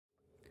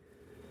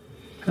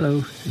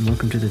Hello, and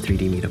welcome to the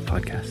 3D Meetup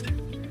podcast.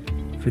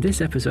 For this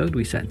episode,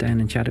 we sat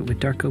down and chatted with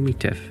Darko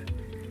Mitev.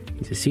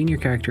 He's a senior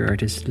character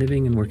artist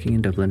living and working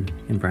in Dublin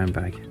in Brown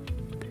Bag.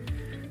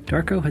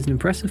 Darko has an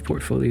impressive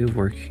portfolio of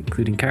work,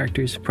 including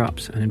characters,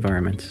 props, and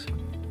environments.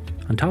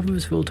 On top of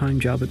his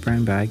full-time job at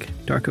Brown Bag,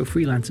 Darko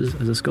freelances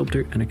as a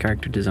sculptor and a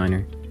character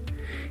designer.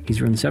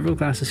 He's run several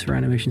classes for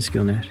Animation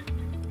Skillnet.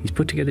 He's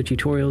put together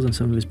tutorials on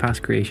some of his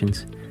past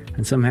creations,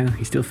 and somehow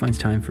he still finds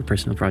time for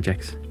personal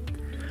projects.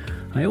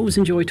 I always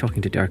enjoy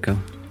talking to Darko.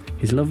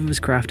 His love of his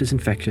craft is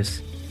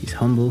infectious. He's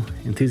humble,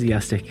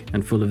 enthusiastic,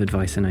 and full of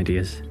advice and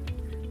ideas.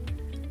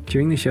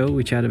 During the show,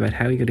 we chat about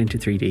how he got into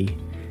 3D,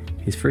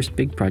 his first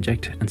big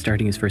project, and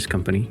starting his first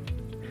company.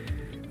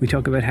 We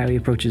talk about how he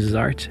approaches his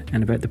art,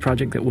 and about the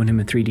project that won him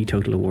a 3D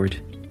Total Award.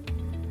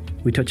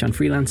 We touch on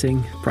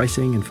freelancing,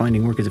 pricing, and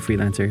finding work as a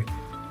freelancer,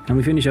 and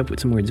we finish up with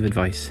some words of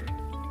advice.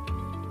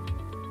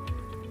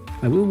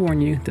 I will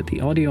warn you that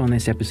the audio on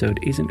this episode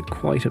isn't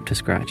quite up to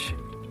scratch.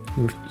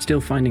 We're still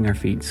finding our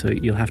feet, so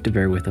you'll have to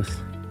bear with us.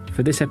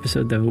 For this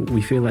episode, though,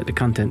 we feel like the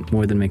content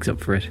more than makes up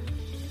for it.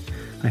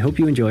 I hope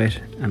you enjoy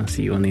it, and I'll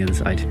see you on the other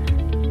side.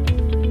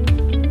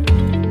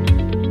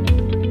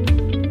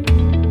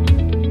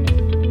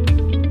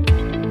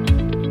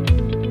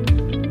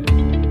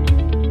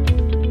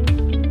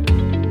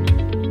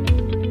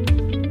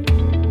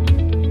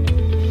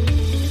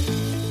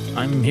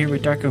 I'm here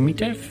with Darko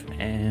Mitev.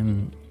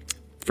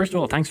 First of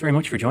all, thanks very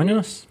much for joining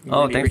us.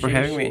 Thanks for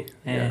having me.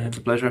 It's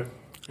a pleasure.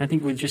 I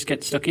think we'll just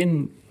get stuck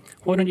in.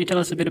 Why don't you tell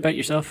us a bit about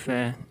yourself,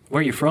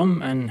 where you're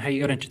from, and how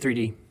you got into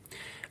 3D?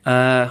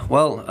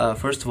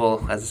 First of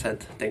all, as I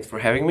said, thanks for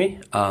having me.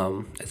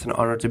 It's an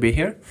honor to be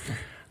here.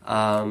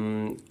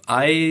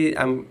 I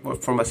am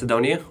from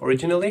Macedonia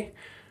originally.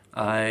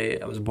 I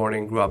was born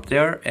and grew up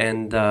there,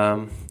 and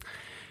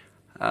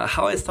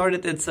how I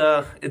started,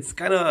 it's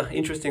kind of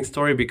interesting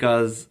story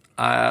because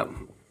a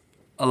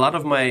lot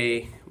of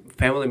my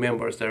family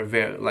members, they're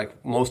very,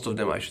 like most of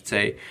them I should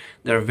say,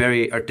 they're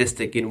very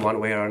artistic in one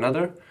way or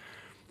another.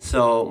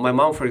 So my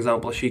mom, for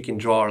example, she can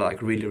draw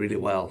like really, really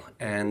well.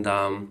 And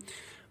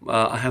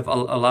I have a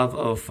lot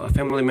of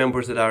family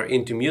members that are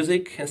into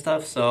music and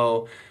stuff.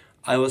 So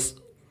I was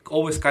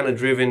always kind of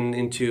driven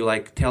into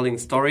like telling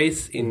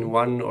stories in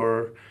one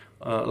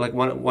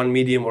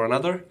medium or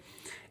another.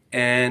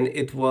 And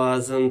it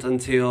wasn't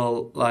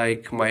until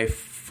like my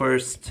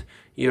first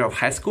year of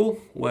high school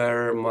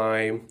where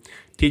my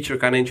teacher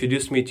kind of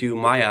introduced me to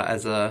Maya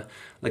as a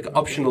like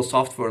optional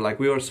software. Like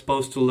we were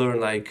supposed to learn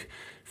like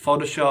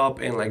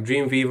Photoshop and like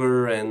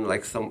Dreamweaver and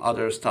like some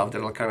other stuff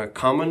that are kind of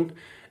common.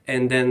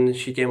 And then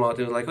she came out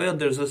and was like, well,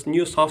 there's this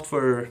new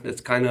software that's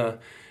kind of,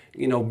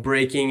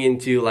 breaking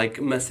into like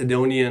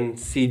Macedonian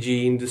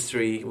CG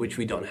industry, which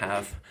we don't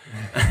have,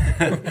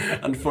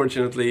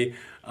 unfortunately.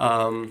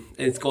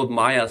 It's called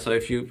Maya. So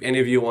if any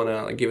of you want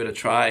to give it a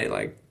try,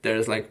 like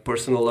there's like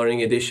personal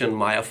learning edition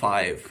Maya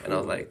 5. And I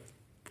was like,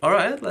 all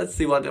right, let's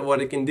see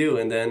what it can do.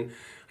 And then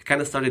I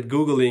kind of started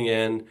Googling,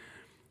 and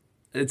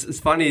it's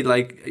funny,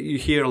 like you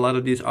hear a lot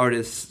of these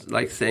artists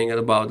like saying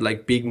about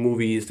like big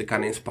movies that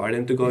kind of inspired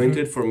them to go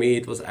into it. For me,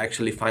 it was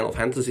actually Final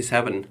Fantasy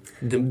VII,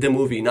 the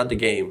movie, not the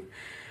game.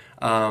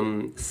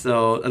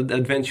 So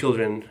Advent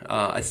Children,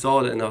 I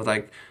saw it and I was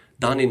like,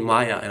 done in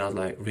Maya. And I was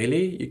like,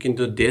 really? You can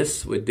do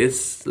this with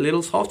this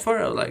little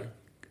software? I was like,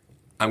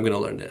 I'm going to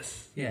learn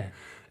this. Yeah.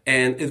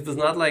 And it was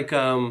not like,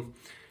 oh,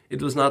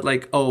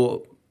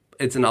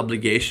 it's an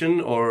obligation,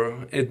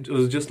 or it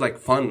was just like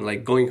fun,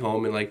 like going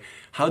home and like,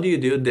 how do you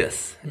do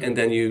this? And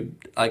then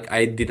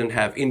I didn't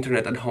have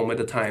internet at home at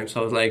the time. So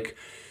I was like,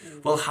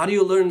 well, how do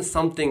you learn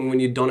something when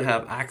you don't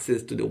have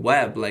access to the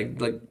web?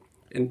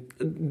 And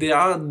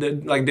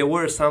there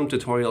were some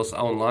tutorials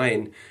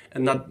online,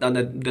 and not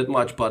that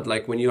much, but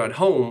like when you're at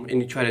home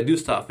and you try to do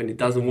stuff and it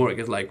doesn't work,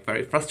 it's like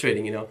very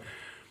frustrating,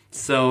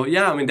 So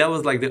yeah, I mean, that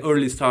was like the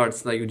early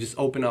starts. Like you just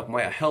open up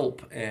Maya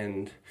Help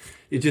and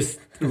you just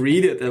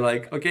read it and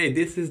like, okay,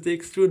 this is the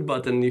extrude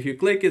button. If you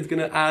click, it's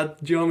going to add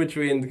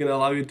geometry and it's going to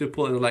allow you to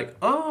pull. And like,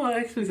 oh,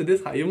 actually, so this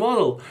is how you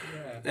model.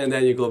 Yeah. And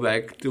then you go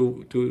back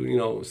to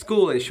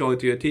school and show it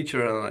to your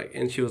teacher.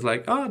 And she was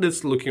like, oh, this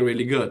is looking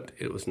really good.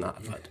 It was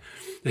not, but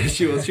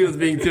she was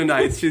being too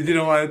nice. She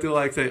didn't want to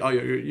like say, oh,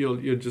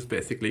 you're just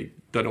basically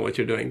don't know what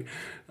you're doing.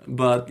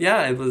 But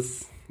yeah,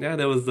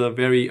 that was the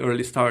very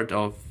early start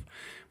of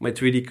my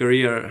 3D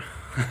career,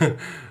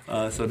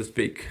 so to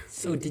speak.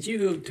 So did you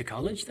go to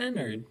college then,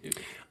 or?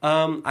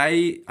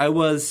 I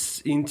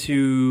was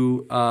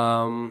into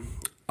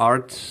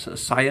art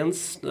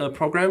science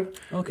program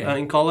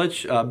in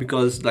college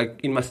because like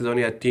in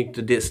Macedonia, I think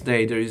to this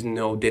day there is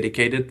no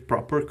dedicated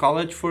proper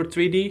college for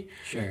 3D.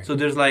 Sure. So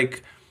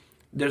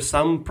there's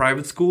some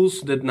private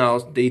schools that now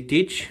they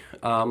teach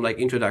like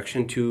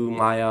introduction to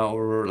Maya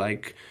or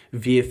like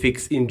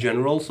VFX in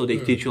general. So they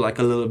teach you like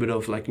a little bit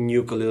of like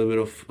Nuke, a little bit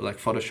of like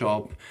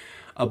Photoshop,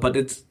 but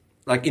it's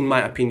like in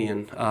my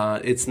opinion,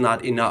 it's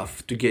not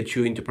enough to get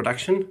you into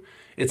production.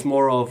 It's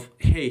more of,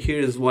 hey,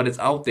 here's what is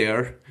out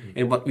there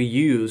and what we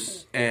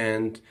use,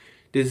 and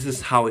this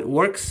is how it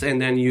works,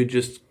 and then you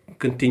just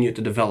continue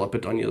to develop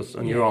it on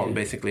your own,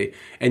 basically,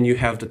 and you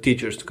have the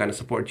teachers to kind of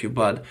support you.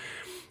 But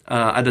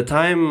at the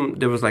time,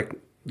 there was like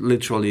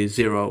literally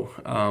zero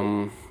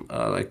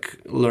like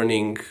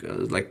learning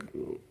like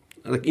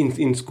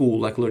in school,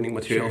 like learning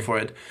material for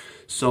it.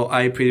 So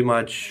I pretty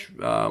much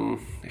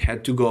had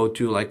to go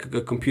to like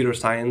a computer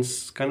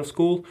science kind of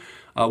school,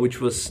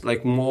 which was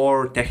like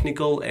more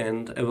technical,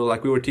 and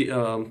like we were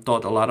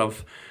taught a lot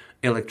of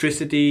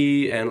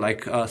electricity and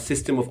like a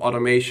system of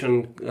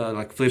automation,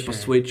 like flip a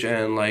switch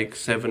and like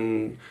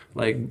 7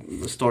 like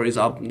stories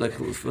up,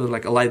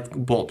 like a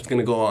light bulb is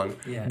gonna go on.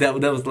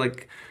 That was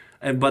like,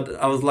 but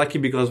I was lucky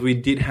because we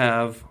did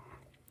have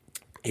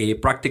a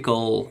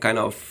practical kind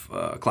of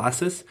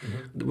classes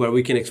where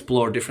we can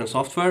explore different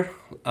software,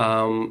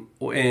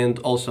 and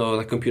also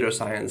like computer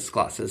science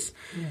classes.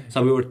 So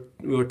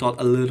we were taught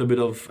a little bit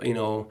of, you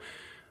know,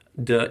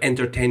 the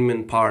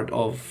entertainment part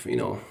of, you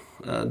know,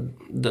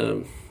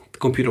 the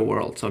computer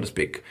world, so to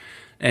speak.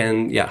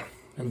 And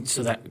and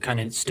so that kind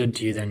of stood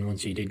to you then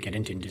once you did get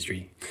into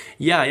industry.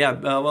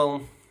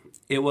 Well,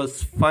 it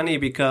was funny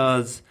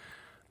because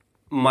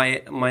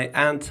my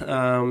aunt,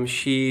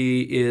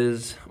 she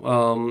is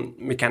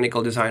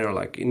mechanical designer,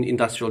 like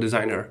industrial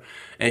designer,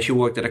 and she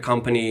worked at a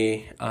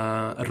company,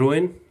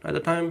 Ruin, at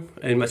the time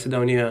in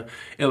Macedonia.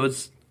 It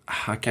was,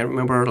 I can't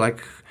remember,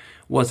 like,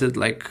 was it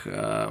like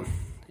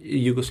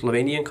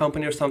Yugoslavenian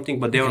company or something,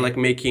 but they were like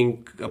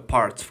making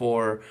parts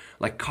for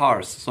like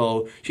cars.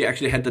 So she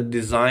actually had the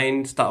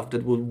design stuff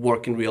that would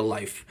work in real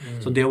life.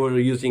 So they were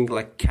using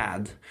like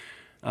CAD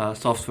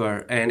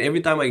software, and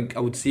every time I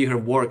would see her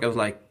work, I was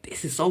like,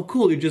 this is so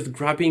cool. You're just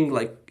grabbing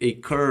like a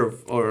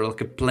curve or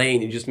like a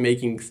plane, you're just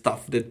making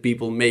stuff that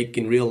people make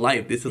in real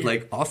life. This is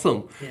like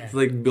awesome. It's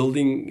like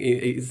building,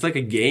 it's like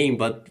a game,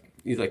 but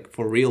it's like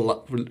for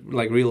real,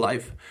 like real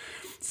life.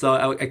 So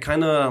I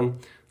kind of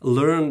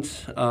learned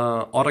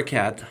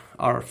AutoCAD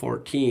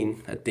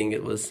R14, I think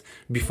it was,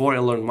 before I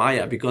learned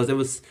Maya, because it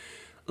was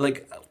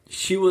like,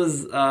 she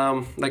was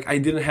like, I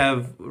didn't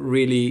have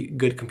really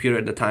good computer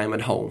at the time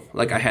at home.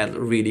 Like I had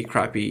really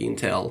crappy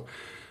Intel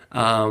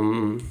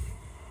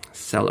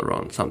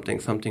Celeron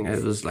something.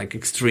 It was like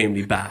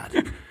extremely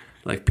bad,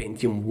 like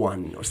Pentium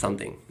 1 or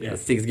something.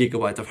 6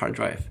 gigabytes of hard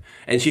drive,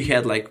 and she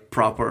had like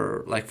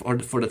proper, like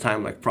for the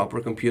time, like proper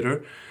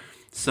computer.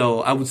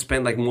 So I would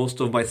spend like most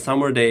of my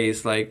summer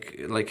days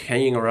like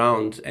hanging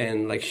around,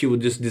 and like she would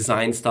just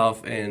design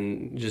stuff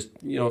and just,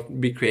 you know,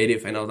 be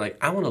creative. And I was like,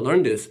 I want to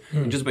learn this.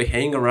 And just by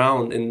hanging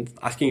around and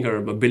asking her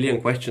a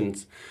billion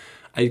questions,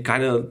 I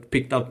kind of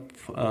picked up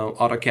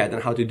AutoCAD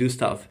and how to do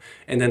stuff.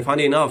 And then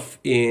funny enough,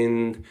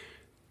 in,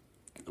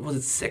 was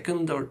it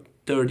second or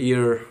third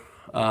year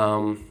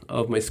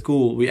of my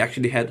school, we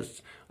actually had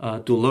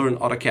to learn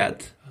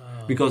AutoCAD.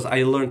 Because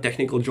I learned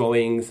technical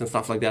drawings and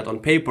stuff like that on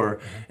paper.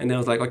 And then I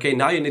was like, okay,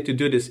 now you need to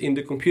do this in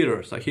the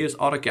computer. So here's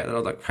AutoCAD. And I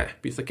was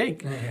like, piece of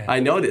cake. I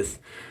know this.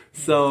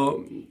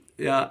 So,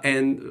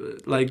 and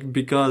like,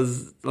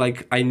 because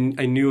like I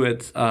knew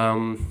it,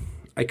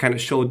 I kind of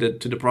showed it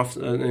to the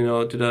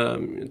to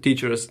the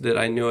teachers that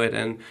I knew it,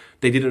 and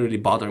they didn't really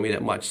bother me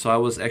that much. So I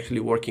was actually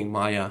working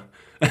Maya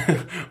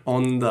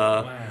on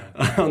the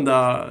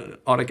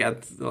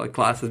AutoCAD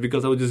classes,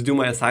 because I would just do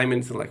my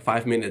assignments in like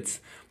 5 minutes.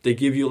 They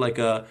give you like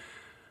a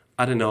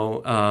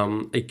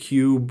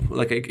cube,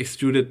 like a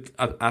extruded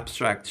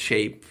abstract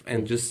shape,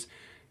 and just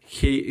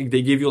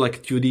they give you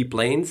like 2D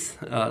planes,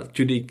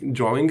 2D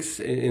drawings,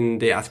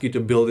 and they ask you to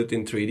build it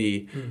in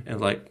 3D.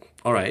 And like,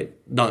 all right,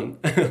 done.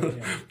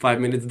 5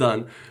 minutes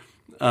done.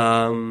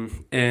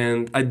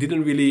 And I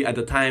didn't really at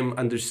the time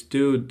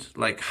understood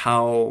like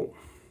how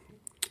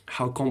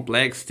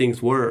complex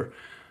things were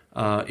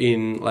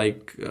in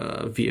like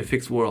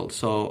VFX world.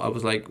 So I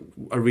was like,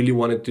 I really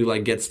wanted to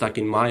like get stuck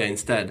in Maya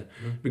instead,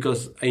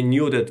 because I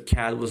knew that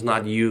CAD was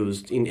not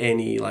used in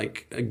any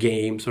like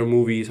games or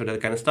movies or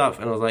that kind of stuff.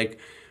 And I was like,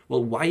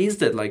 well, why is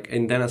that? Like,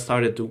 and then I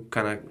started to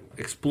kind of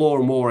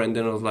explore more, and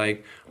then I was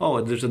like,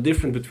 oh, there's a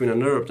difference between a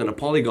NURB and a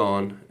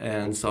polygon.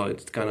 And so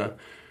it's kind of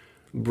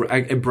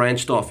I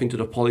branched off into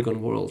the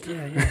polygon world.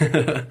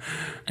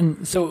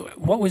 And so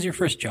what was your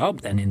first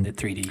job then in the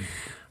 3D?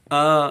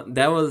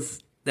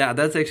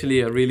 That's actually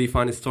a really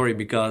funny story,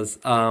 because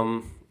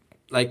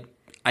like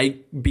I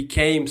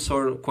became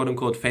sort of quote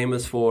unquote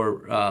famous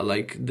for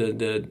like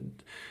the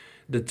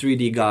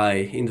 3D guy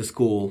in the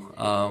school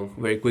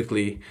very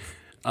quickly,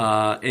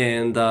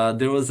 and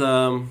there was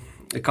a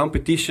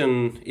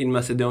competition in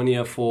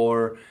Macedonia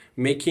for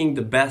making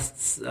the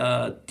best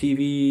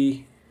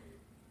TV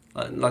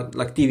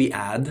like TV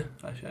ad,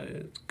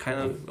 kind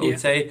of I would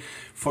say,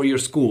 for your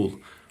school.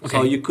 Okay.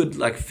 So you could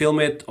like film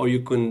it, or you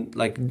could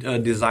like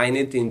design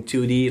it in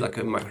 2D, like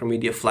a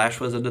Macromedia Flash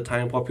was at the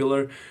time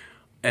popular.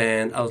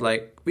 And I was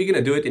like, we're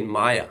going to do it in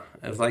Maya.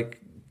 I was like,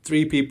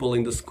 3 people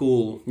in the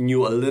school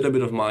knew a little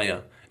bit of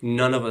Maya.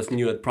 None of us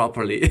knew it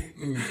properly.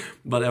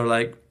 But they were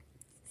like,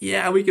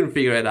 yeah, we can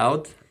figure it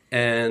out.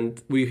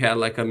 And we had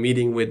like a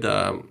meeting with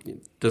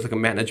there's like a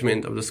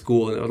management of the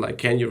school, and they were like,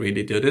 can you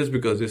really do this?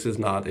 Because this is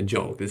not a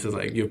joke. This is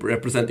like, you're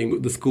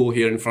representing the school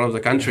here in front of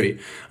the country.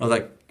 I was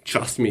like,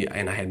 trust me,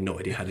 and I had no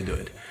idea how to do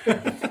it.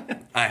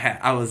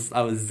 I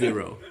was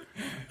zero.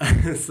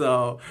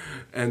 So,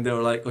 and they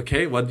were like,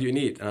 okay, what do you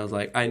need? And I was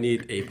like, I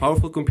need a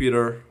powerful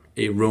computer,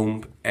 a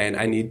room, and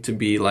I need to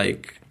be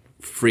like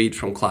freed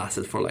from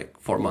classes for like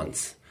 4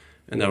 months.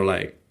 And they were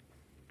like,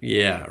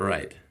 yeah,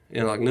 right.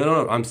 And I'm like,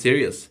 no, I'm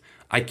serious.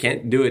 I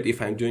can't do it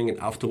if I'm doing it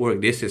after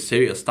work. This is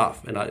serious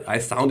stuff. And I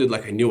sounded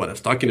like I knew what I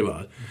was talking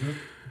about. Mm-hmm.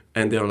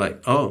 And they were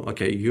like, oh,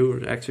 okay,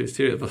 you're actually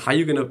serious. But how are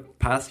you going to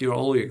pass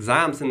all your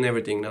exams and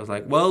everything? And I was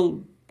like,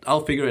 well,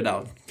 I'll figure it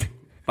out.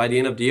 By the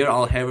end of the year,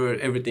 I'll have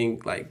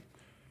everything like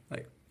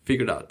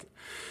figured out.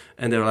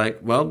 And they're like,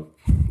 well,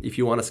 if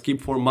you want to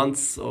skip 4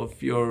 months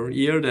of your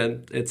year,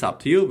 then it's up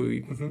to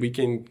you. We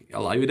can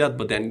allow you that,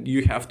 but then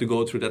you have to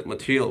go through that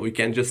material. We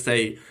can't just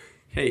say,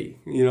 hey,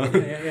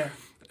 Yeah.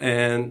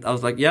 And I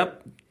was like,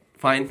 yep,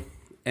 fine.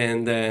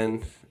 And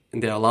then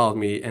they allowed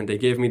me, and they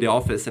gave me the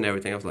office and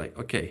everything. I was like,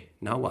 okay,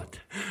 now what?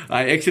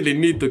 I actually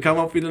need to come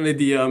up with an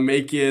idea,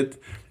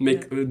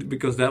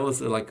 because that was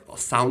like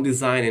sound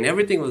design and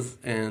everything was,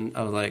 and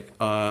I was like,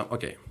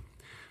 okay,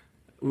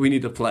 we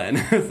need a plan.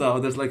 So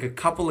there's like a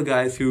couple of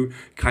guys who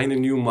kind of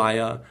knew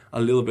Maya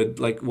a little bit.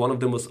 Like one of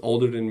them was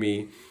older than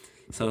me.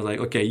 So I was like,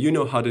 okay, you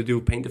know how to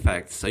do paint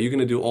effects. So you're going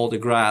to do all the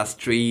grass,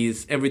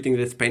 trees, everything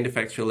that's paint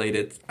effects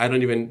related. I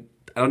don't even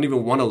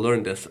want to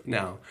learn this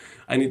now.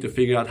 I need to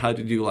figure out how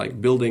to do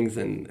like buildings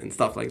and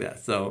stuff like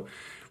that. So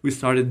we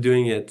started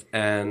doing it,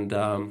 and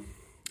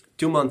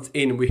 2 months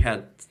in, we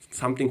had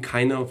something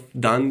kind of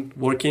done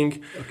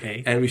working.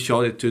 Okay. And we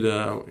showed it to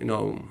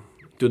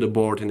the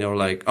board, and they were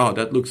like, oh,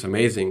 that looks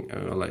amazing.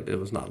 And we were like, it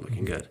was not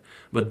looking good.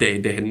 But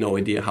they had no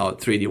idea how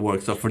 3D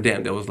works. So for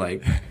them, that was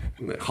like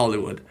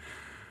Hollywood.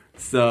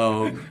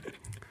 So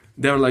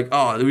they were like,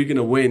 oh, we're going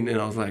to win. And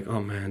I was like,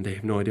 oh, man, they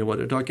have no idea what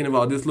they're talking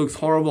about. This looks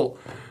horrible,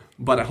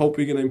 but I hope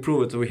we're going to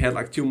improve it. So we had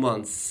like 2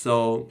 months.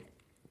 So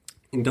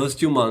in those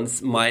 2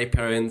 months, my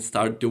parents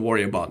started to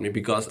worry about me,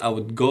 because I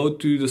would go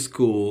to the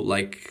school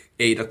like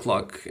 8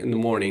 o'clock in the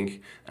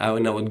morning,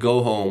 and I would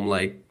go home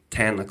like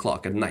 10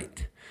 o'clock at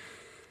night.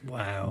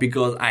 Wow.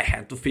 Because I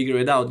had to figure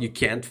it out. You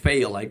can't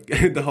fail. Like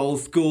the whole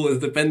school is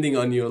depending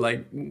on you.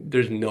 Like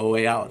there's no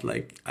way out.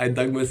 Like I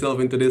dug myself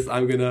into this.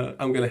 I'm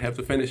gonna have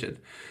to finish it.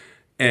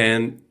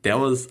 And there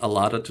was a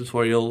lot of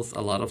tutorials,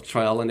 a lot of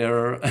trial and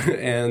error.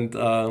 And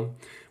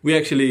we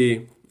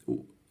actually,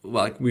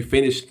 we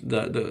finished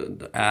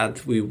the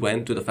ad. We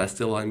went to the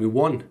festival and we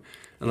won.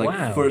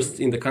 Wow. First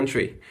in the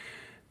country.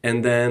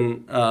 And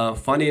then,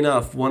 funny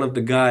enough, one of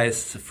the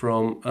guys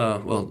from,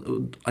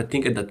 I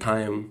think at the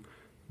time,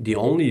 the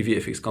only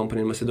VFX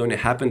company in Macedonia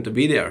happened to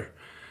be there.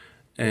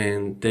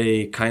 And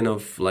they kind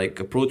of like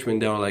approached me,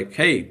 and they were like,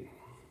 hey,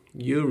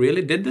 you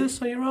really did this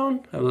on your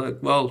own? I was like,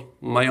 well,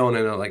 my own,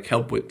 and I like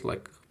help with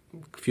like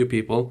a few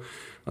people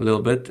a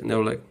little bit. And they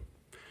were like,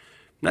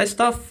 nice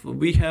stuff.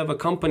 We have a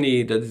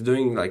company that's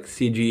doing like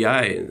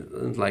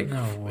CGI, like,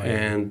 no way.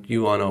 And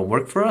you want to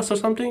work for us or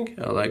something?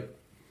 I was like,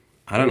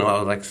 I don't know. I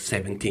was like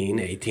 17,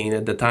 18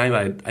 at the time.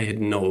 I had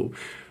no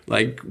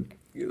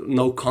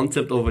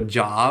concept of a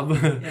job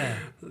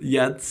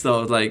yet. So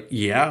I was like,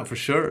 yeah, for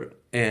sure.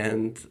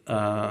 And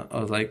I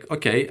was like,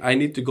 okay, I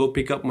need to go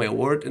pick up my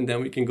award, and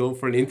then we can go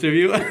for an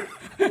interview.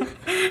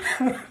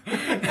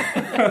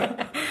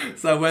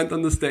 So I went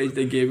on the stage.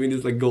 They gave me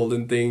this like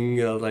golden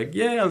thing. I was like,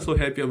 yeah, I'm so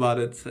happy about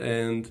it.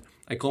 And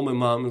I called my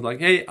mom. I was like,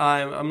 hey,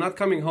 I'm not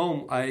coming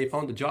home. I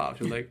found a job.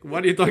 She was like,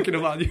 what are you talking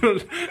about?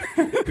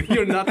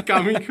 You're not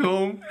coming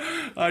home?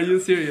 Are you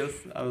serious?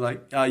 I was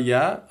like,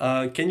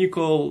 yeah. Can you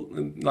call,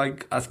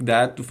 ask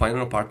dad to find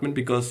an apartment,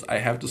 because I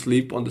have to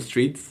sleep on the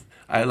streets.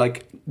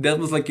 That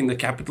was like in the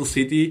capital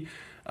city.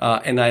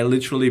 And I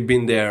literally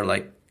been there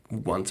like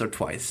once or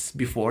twice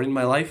before in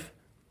my life.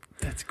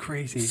 That's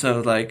crazy.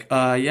 So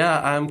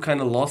yeah, I'm kind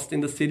of lost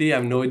in the city. I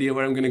have no idea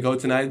where I'm going to go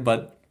tonight,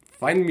 but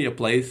find me a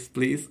place,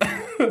 please.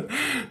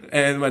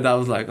 And my dad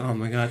was like, oh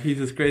my God,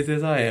 he's as crazy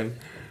as I am.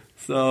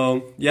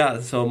 So yeah,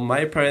 so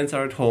my parents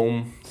are at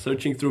home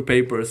searching through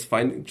papers,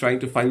 trying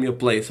to find me a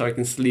place so I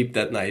can sleep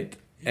that night.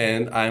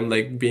 And I'm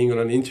like being on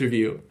an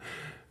interview.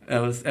 It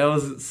was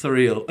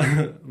surreal.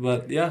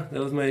 But yeah, that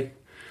was my...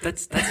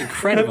 That's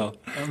incredible.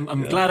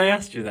 I'm glad I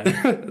asked you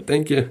that.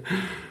 Thank you.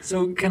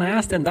 So can I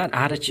ask then, that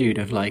attitude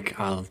of like,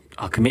 I'll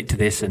commit to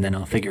this and then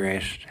I'll figure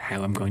out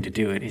how I'm going to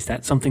do it. Is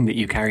that something that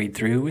you carried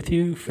through with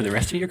you for the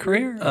rest of your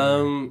career?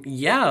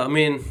 Yeah, I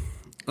mean,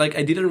 like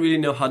I didn't really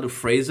know how to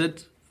phrase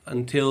it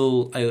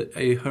until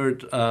I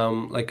heard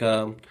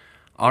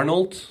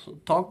Arnold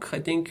talk, I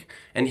think.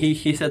 And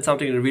he said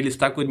something that really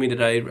stuck with me,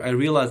 that I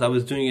realized I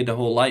was doing it the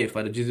whole life,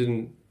 but I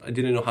didn't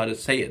know how to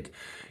say it.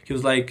 He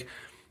was like,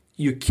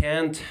 you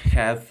can't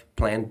have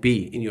plan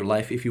B in your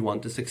life if you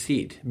want to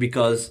succeed,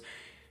 because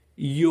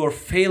your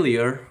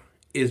failure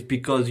is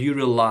because you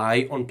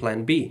rely on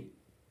plan B.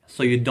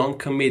 So you don't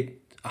commit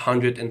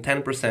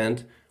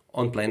 110%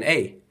 on plan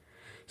A.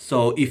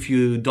 So if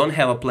you don't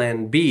have a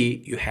plan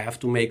B, you have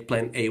to make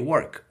plan A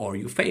work or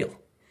you fail.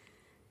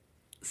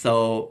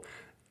 So,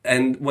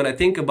 and when I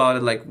think about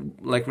it,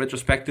 like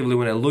retrospectively,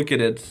 when I look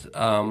at it,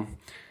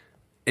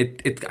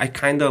 I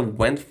kind of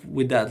went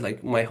with that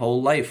like my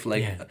whole life.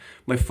 Like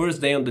my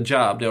first day on the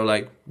job, they were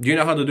like, "Do you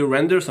know how to do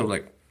renders?" I'm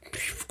like,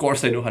 "Of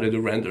course I know how to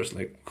do renders.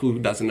 Like who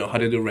doesn't know how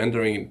to do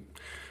rendering?"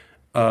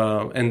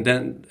 And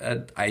then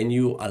I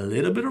knew a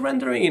little bit of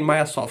rendering in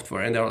Maya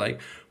software, and they were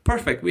like,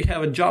 "Perfect, we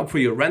have a job for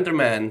you,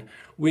 RenderMan.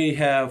 We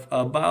have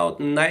about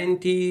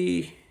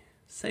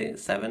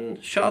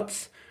 97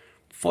 shots,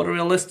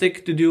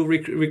 photorealistic, to do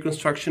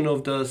reconstruction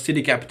of the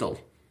city capital.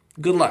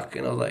 Good luck."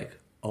 And I was like,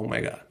 "Oh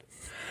my god."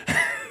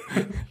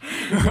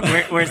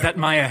 Where's that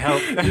Maya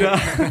help?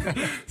 Yeah.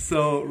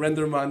 So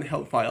RenderMan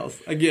help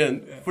files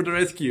again for the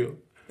rescue.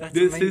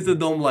 This is a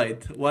dome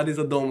light. What is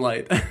a dome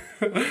light?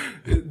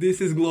 This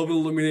is global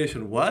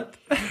illumination. What?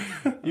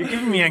 You're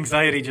giving me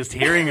anxiety just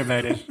hearing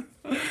about it.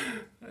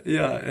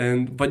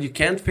 Yeah, but you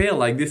can't fail.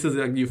 Like this is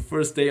like your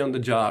first day on the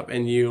job,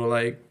 and you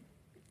like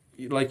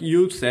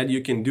you said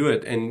you can do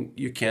it, and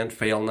you can't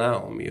fail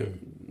now.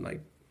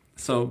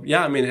 So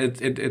yeah. I mean,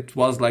 it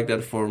was like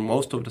that for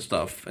most of the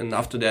stuff, and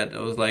after that,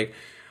 it was like,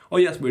 oh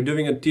yes, we're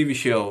doing a TV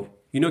show.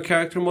 You know,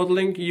 character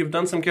modeling. You've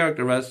done some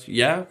character res.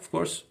 Yeah, of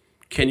course.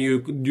 Can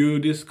you do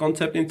this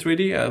concept in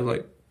 3D? I was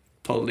like,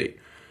 totally.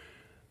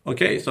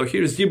 Okay, so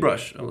here's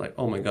ZBrush. I'm like,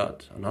 oh my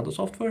god, another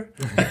software?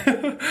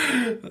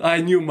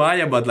 I knew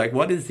Maya, but like,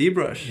 what is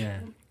ZBrush? Yeah.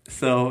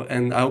 So,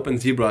 and I opened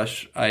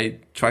ZBrush. I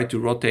tried to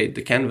rotate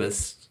the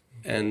canvas,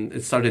 and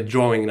it started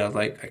drawing, and I was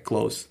like, I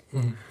close.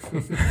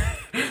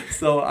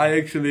 So I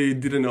actually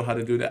didn't know how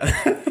to do that.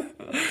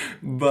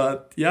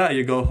 But yeah,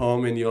 you go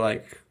home and you're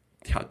like,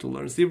 how to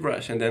learn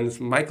ZBrush, and then it's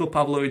Michael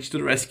Pavlovich to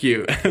the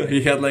rescue.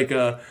 He had like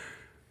a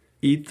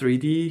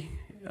E3D,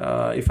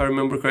 if I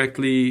remember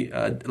correctly,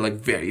 like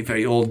very,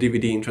 very old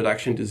DVD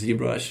introduction to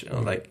ZBrush. I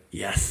was like,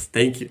 yes,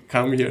 thank you,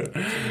 come here.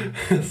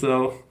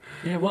 So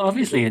yeah, well,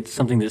 obviously it's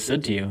something that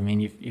stood to you. I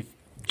mean, you've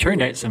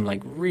turned out some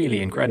like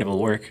really incredible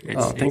work.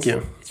 Thank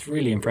you. It's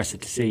really impressive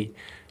to see.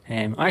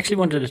 I actually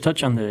wanted to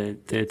touch on the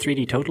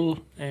 3D Total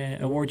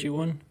award you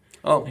won.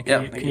 Oh,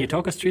 Can you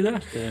talk us through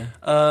that?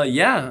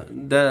 Yeah,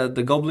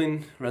 the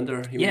Goblin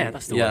render.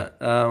 That's the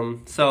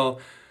one. So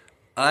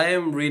I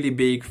am really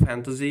big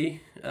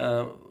fantasy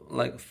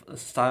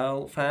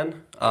style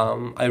fan.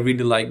 I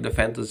really like the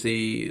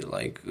fantasy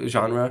like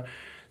genre.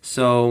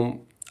 So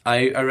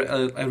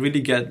I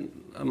really get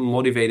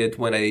motivated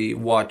when I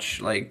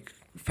watch like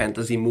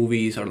fantasy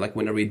movies or like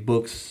when I read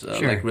books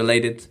like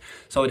related.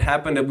 So it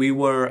happened that we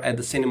were at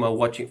the cinema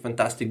watching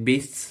Fantastic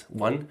Beasts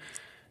 1,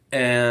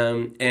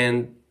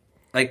 and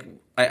like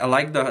I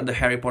liked the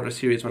Harry Potter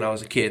series when I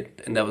was a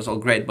kid, and that was all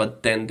great.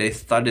 But then they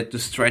started to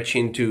stretch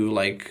into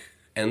like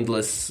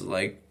endless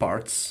like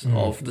parts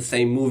of the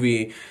same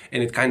movie,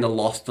 and it kind of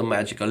lost the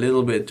magic a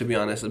little bit, to be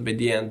honest, at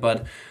the end.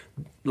 But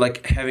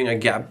like having a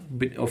gap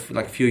of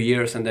like few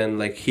years and then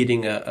like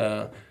hitting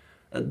the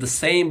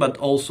same but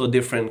also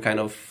different kind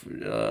of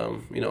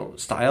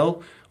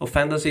style of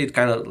fantasy, it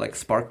kind of like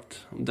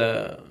sparked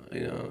the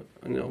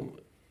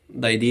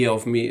the idea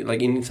of me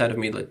like inside of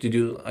me like to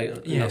do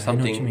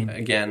something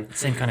again.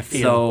 Same kind of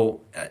feel.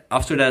 So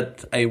after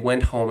that I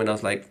went home and I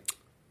was like,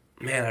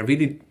 man, I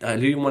really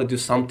want to do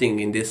something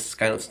in this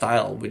kind of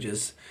style, which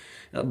is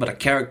but a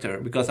character,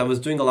 because I was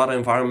doing a lot of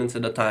environments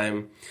at the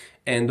time.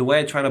 And the way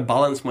I try to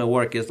balance my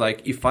work is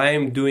like, if I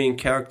am doing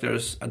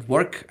characters at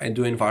work, I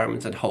do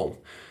environments at home.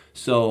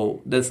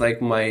 So that's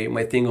like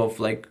my thing of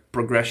like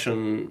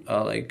progression,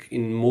 like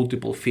in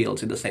multiple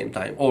fields at the same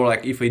time. Or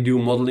like if I do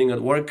modeling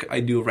at work,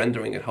 I do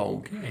rendering at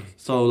home. Okay.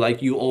 So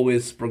like you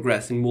always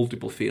progress in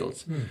multiple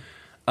fields.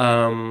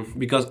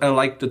 Because I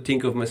like to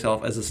think of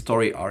myself as a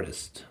story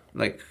artist.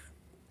 Like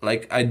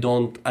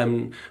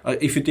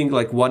if you think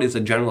like what is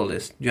a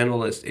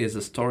generalist is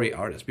a story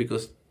artist,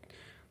 because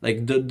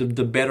like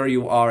the better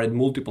you are at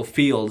multiple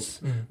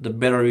fields, the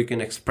better you can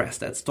express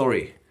that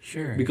story.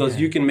 Sure. Because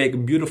you can make a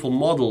beautiful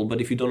model, but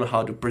if you don't know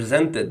how to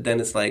present it, then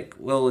it's like,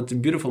 well, it's a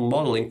beautiful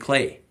model in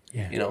clay.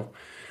 Yeah.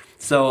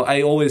 So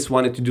I always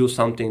wanted to do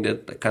something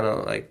that kind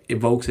of like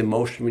evokes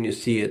emotion when you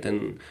see it,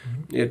 and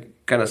it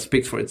kind of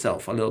speaks for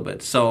itself a little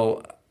bit.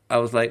 So I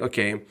was like,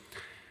 okay,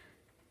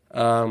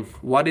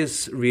 what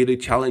is really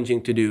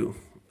challenging to do,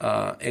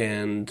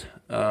 and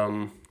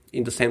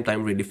in the same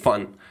time really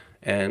fun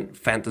and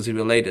fantasy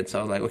related? So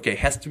I was like, okay, it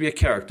has to be a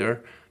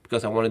character,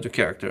 because I wanted a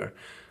character.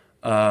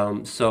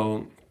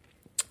 So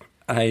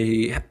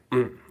I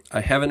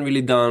haven't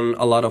really done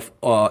a lot of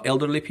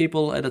elderly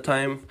people at the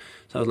time.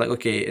 So I was like,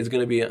 okay, it's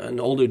going to be an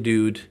older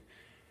dude,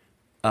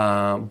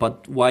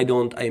 but why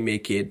don't I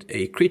make it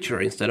a creature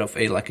instead of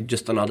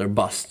just another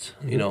bust,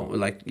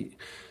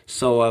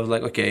 So I was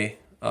like, okay,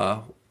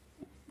 I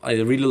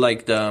really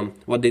like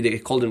what they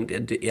call them,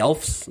 the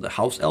elves, the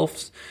house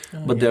elves,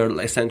 but they're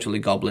essentially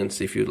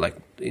goblins if you like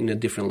in a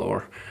different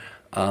lore.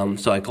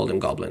 So I call them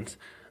goblins.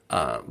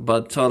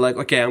 But so like,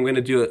 okay, I'm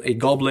gonna do a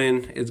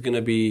goblin. It's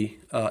gonna be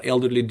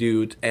elderly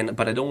dude,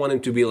 but I don't want him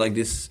to be like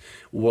this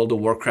World of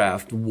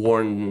Warcraft,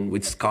 worn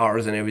with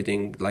scars and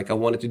everything. Like I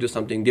wanted to do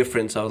something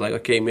different. So I was like,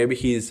 okay, maybe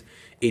he's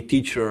a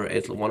teacher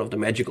at one of the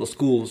magical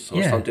schools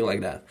or something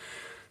like that.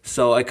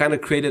 So I kind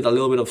of created a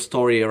little bit of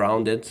story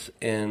around it,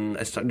 and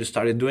I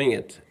started doing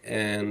it.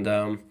 And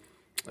a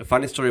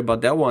funny story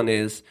about that one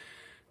is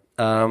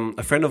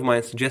a friend of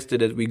mine suggested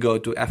that we go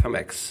to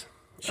FMX,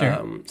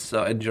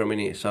 so in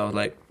Germany. So I was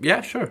like,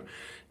 yeah, sure.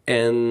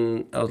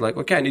 And I was like,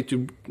 okay, I need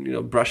to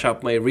brush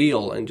up my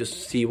reel and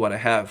just see what I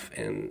have.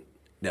 And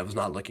that was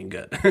not looking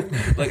good.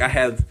 Like I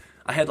had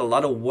a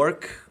lot of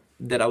work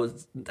that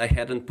I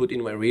hadn't put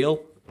in my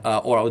reel,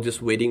 or I was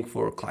just waiting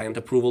for client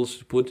approvals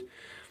to put.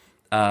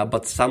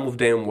 But some of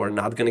them were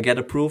not going to get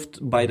approved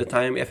by the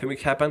time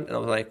FMX happened. And I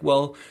was like,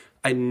 well,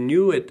 I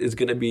knew it is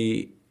going to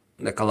be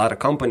like a lot of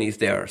companies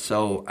there.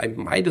 So I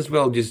might as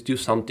well just do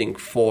something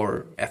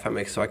for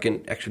FMX so I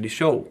can actually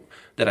show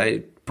that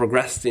I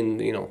progressed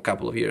in, a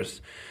couple of years.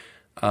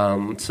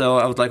 So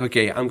I was like,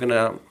 okay, I'm going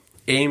to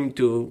aim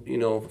to,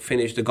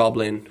 finish the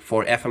Goblin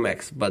for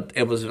FMX. But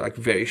it was like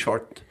very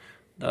short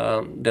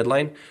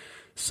deadline.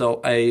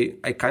 So I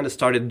kind of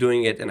started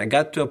doing it, and I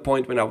got to a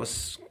point when I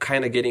was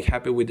kind of getting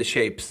happy with the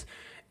shapes,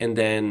 and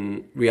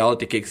then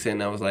reality kicks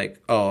in. I was like,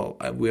 oh,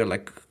 we're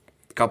like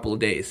a couple of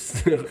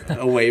days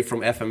away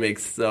from FMX,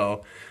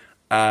 so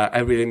I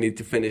really need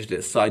to finish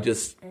this. So I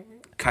just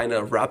kind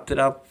of wrapped it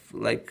up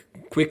like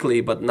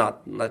quickly, but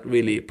not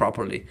really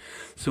properly.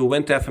 So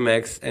went to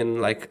FMX, and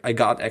like I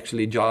got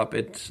actually a job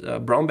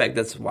at Brown Bag.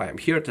 That's why I'm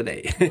here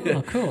today.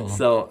 Oh, cool.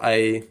 So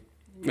I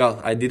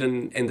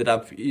didn't ended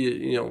up,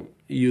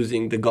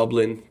 using the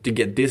Goblin to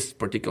get this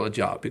particular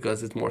job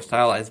because it's more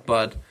stylized.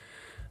 But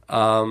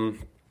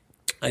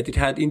I did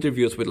had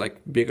interviews with like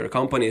bigger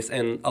companies,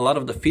 and a lot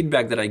of the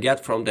feedback that I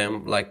get from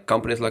them, like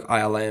companies like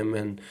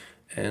ILM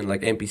and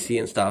like MPC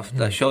and stuff,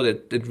 that showed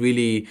that it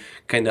really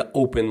kind of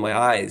opened my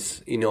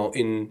eyes,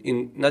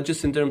 in not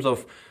just in terms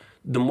of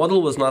the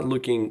model was not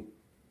looking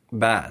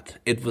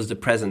bad. It was the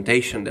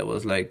presentation that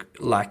was like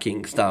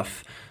lacking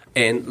stuff,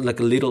 and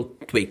like little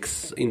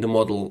tweaks in the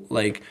model,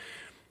 like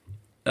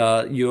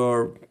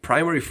your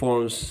primary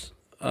forms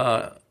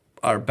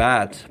are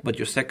bad, but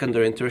your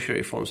secondary and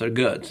tertiary forms are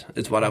good.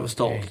 It's what I was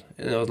told. Okay.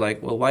 And I was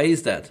like, well, why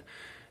is that?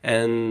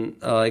 And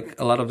like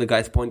a lot of the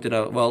guys pointed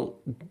out, well,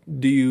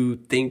 do you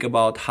think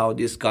about how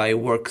this guy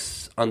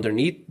works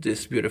underneath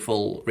this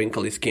beautiful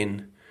wrinkly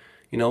skin?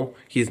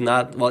 He's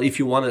not, well, if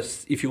you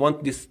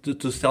want this to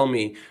tell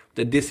me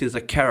that this is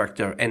a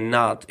character and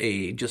not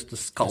just a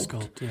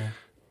sculpt, yeah.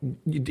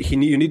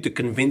 You need to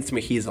convince me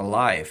he's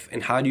alive.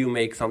 And how do you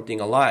make something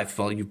alive?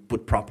 Well, you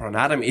put proper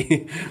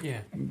anatomy,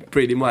 yeah,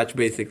 pretty much,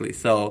 basically.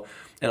 So,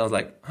 and I was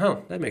like,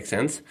 that makes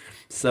sense.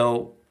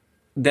 So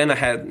then I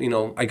had,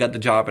 I got the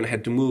job and I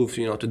had to move,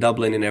 to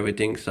Dublin and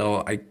everything.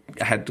 So I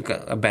had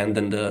to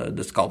abandon the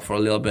sculpt for a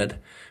little bit.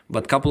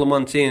 But a couple of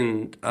months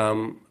in,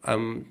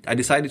 I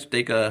decided to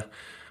take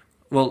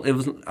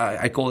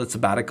I call it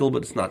sabbatical,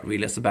 but it's not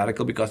really a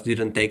sabbatical because I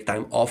didn't take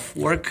time off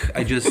work.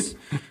 I just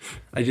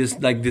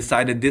like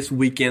decided this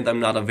weekend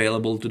I'm not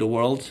available to the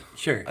world.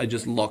 Sure. I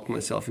just locked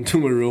myself into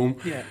my room.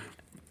 Yeah.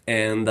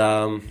 And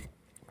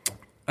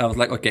I was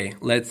like, okay,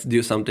 let's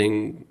do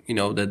something,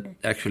 that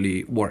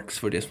actually works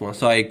for this one.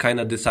 So I kind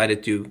of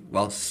decided to,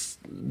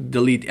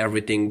 delete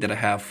everything that I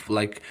have,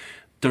 like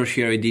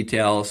tertiary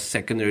details,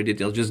 secondary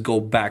details, just go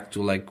back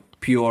to like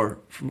pure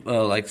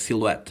like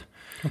silhouette.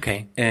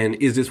 Okay. And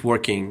is this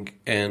working?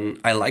 And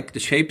I like the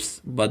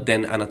shapes, but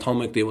then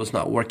anatomically it was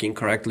not working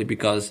correctly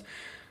because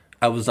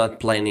I was not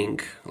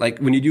planning. Like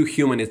when you do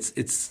human,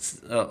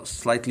 it's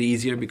slightly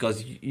easier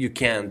because you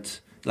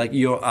can't, like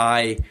your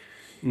eye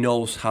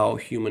knows how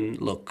human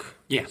look.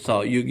 Yeah.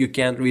 So you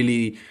can't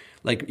really,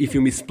 like if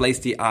you misplace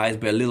the eyes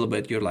by a little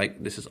bit, you're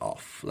like, this is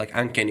off, like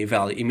uncanny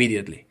valley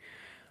immediately.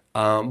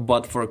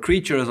 But for a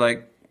creature, it's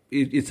like,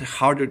 it's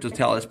harder to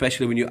tell,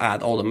 especially when you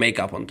add all the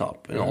makeup on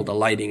top and all the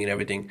lighting and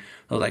everything.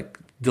 So like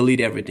delete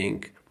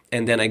everything.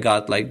 And then I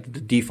got like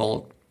the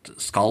default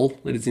skull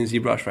that is in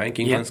ZBrush, right?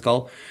 King Kong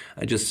skull.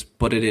 I just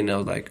put it in. I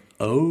was like,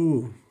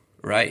 oh,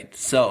 right.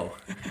 So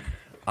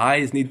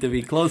eyes need to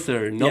be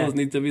closer, nose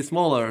need to be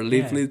smaller,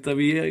 lips need to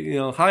be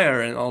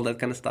higher, and all that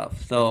kind of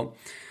stuff. So,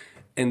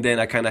 and then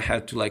I kind of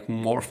had to like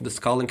morph the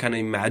skull and kind of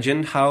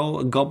imagine how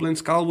a goblin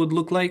skull would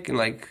look like, and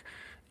like,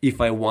 if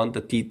I want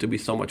the teeth to be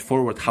so much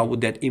forward, how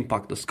would that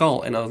impact the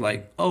skull? And I was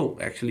like, oh,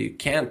 actually, you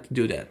can't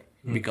do that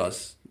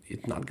because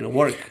it's not going to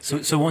work.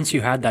 So once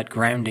you had that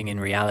grounding in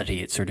reality,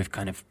 it sort of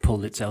kind of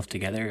pulled itself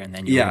together, and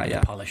then you were able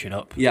to polish it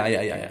up. Yeah.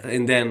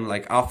 And then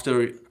like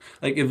after,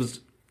 like it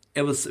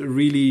was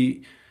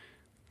really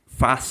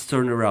fast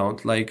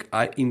turnaround. Like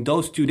in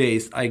those 2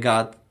 days, I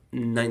got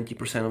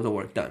 90% of the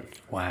work done.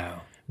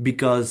 Wow.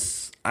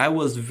 Because I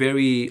was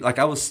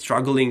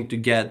struggling to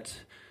get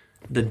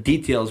the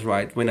details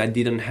right when I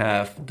didn't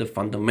have the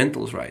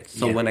fundamentals right.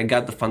 So when I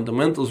got the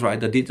fundamentals right,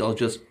 the details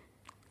just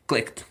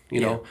clicked, you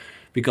know,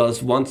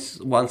 because once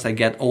I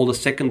get all the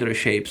secondary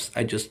shapes,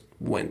 I just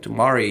went to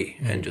Mari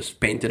and just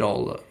painted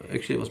all,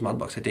 actually it was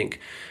Mudbox, I think.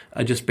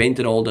 I just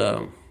painted all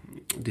the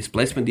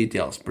displacement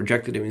details,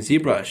 projected them in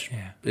ZBrush.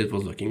 Yeah. It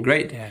was looking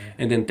great. Yeah.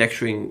 And then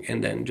texturing,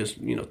 and then just,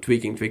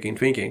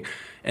 tweaking.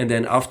 And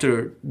then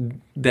after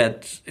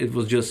that, it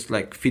was just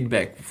like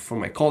feedback from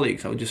my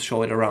colleagues. I would just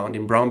show it around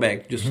in brown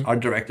bag, just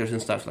art directors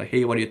and stuff, like,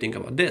 hey, what do you think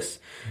about this?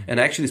 And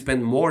I actually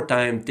spent more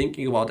time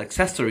thinking about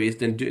accessories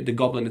than the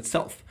Goblin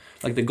itself.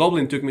 Like the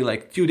Goblin took me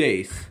like 2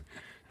 days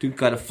to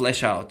kind of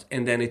flesh out.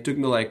 And then it took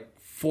me like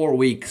 4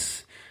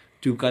 weeks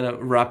to kind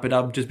of wrap it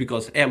up, just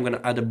because, hey, I'm going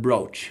to add a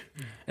brooch.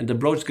 And the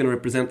brooch is going to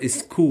represent a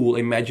school,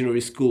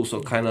 imaginary school.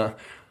 So kind of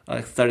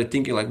I started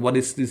thinking, like, what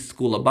is this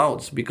school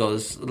about?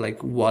 Because,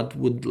 like, what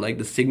would, like,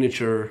 the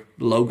signature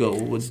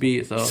logo would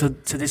be. So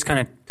this kind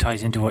of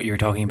ties into what you were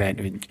talking about,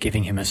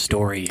 giving him a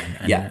story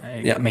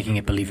and making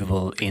it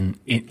believable, in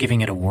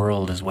giving it a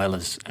world as well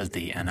as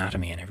the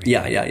anatomy and everything.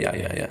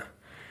 Yeah.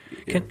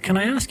 Can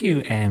I ask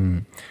you,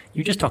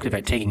 you just talked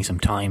about taking some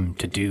time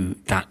to do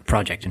that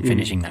project and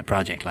finishing that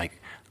project. Like,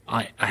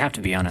 I have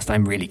to be honest,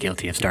 I'm really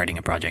guilty of starting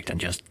a project and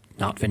just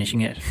not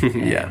finishing it.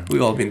 Yeah,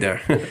 we've all been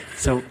there.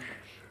 So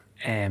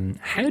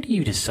how do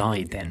you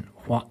decide then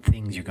what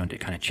things you're going to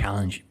kind of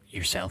challenge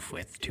yourself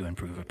with to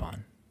improve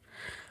upon?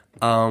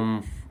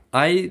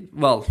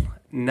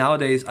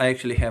 Nowadays I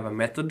actually have a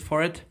method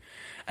for it.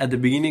 At the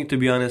beginning, to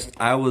be honest,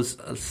 I was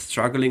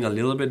struggling a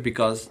little bit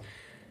because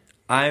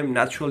I'm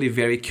naturally a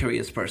very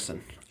curious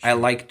person. I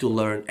like to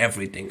learn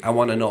everything. I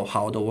want to know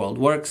how the world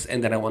works,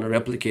 and then I want to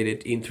replicate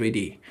it in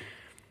 3D.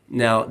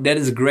 Now, that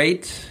is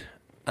great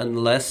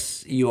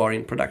unless you are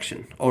in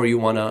production or you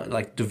want to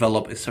like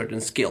develop a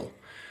certain skill.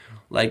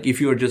 Like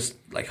if you're just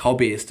like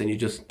hobbyist and you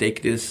just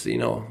take this,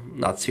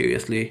 not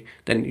seriously,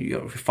 then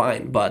you're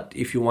fine. But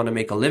if you want to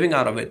make a living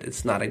out of it,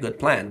 it's not a good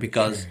plan,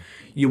 because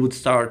you would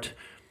start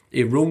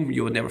a room,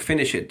 you would never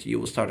finish it. You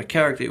would start a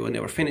character, you would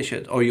never finish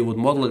it. Or you would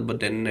model it, but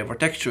then never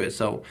texture it.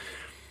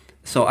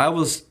 So I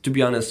was, to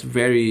be honest,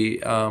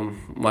 very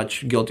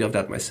much guilty of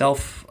that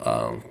myself,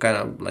 kind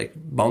of like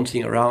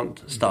bouncing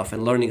around stuff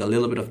and learning a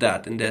little bit of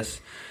that and this.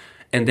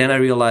 And then I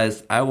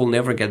realized I will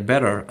never get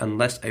better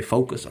unless I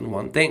focus on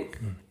one thing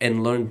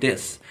and learn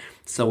this.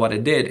 So what I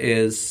did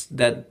is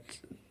that,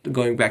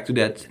 going back to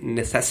that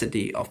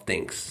necessity of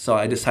things. So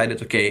I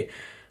decided, okay,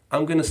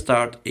 I'm going to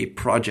start a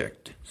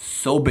project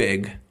so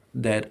big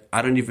that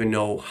I don't even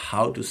know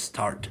how to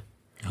start.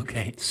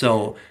 Okay.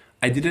 So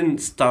I didn't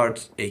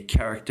start a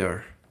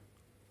character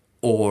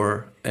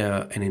or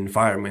an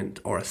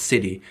environment or a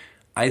city.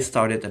 I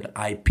started an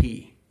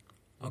IP.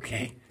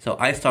 Okay. So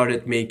I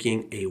started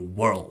making a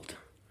world.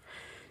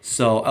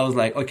 So I was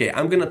like, okay,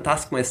 I'm going to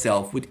task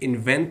myself with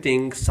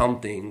inventing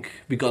something,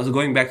 because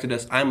going back to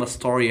this, I'm a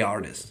story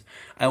artist.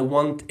 I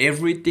want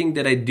everything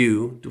that I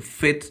do to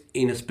fit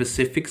in a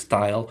specific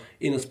style,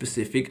 in a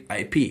specific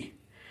IP.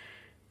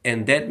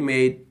 And that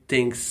made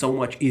things so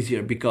much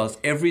easier, because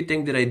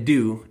everything that I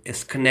do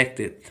is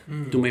connected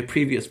to my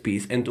previous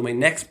piece and to my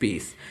next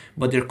piece,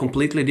 but they're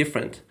completely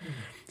different.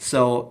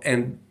 So,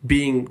 and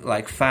being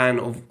like fan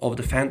of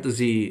the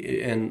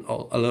fantasy and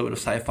a little bit of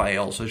sci-fi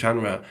also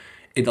genre,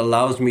 it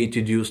allows me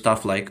to do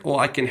stuff like,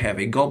 I can have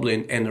a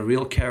goblin and a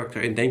real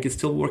character, and they can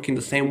still work in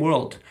the same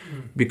world,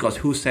 because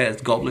who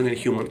says goblin and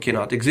human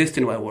cannot exist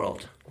in my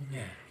world?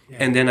 Yeah.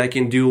 And then I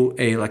can do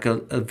a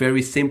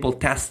very simple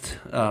test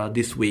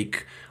this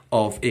week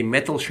of a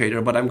metal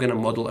shader, but I'm going to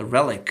model a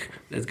relic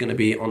that's going to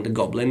be on the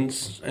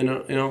goblin's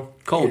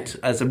coat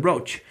as a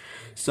brooch.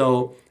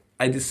 So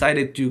I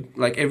decided to,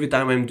 like, every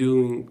time I'm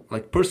doing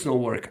like personal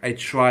work, I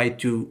try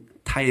to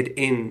tie it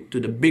in to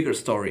the bigger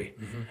story.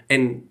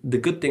 And the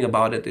good thing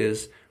about it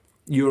is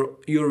you're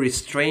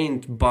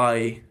restrained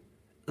by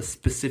a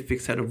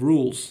specific set of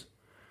rules,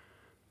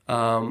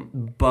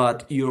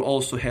 but you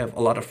also have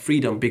a lot of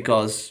freedom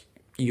because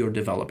you're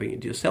developing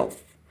it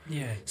yourself.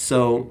 Yeah.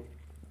 So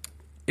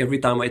every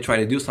time I try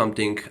to do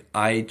something,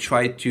 I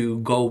try to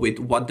go with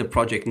what the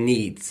project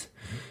needs.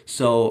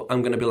 So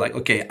I'm going to be like,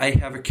 okay, I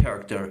have a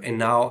character and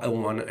now I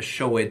want to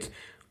show it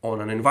on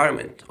an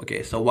environment.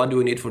 Okay, so what do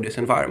we need for this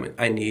environment?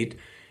 I need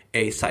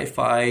a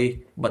sci-fi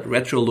but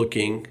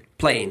retro-looking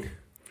plane.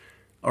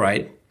 All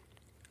right,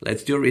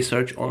 let's do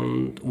research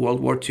on World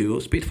War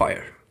II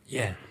Spitfire.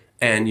 Yeah.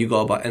 And you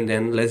go about, and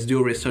then let's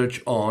do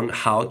research on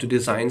how to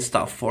design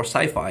stuff for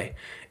sci-fi,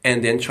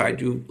 and then try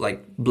to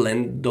like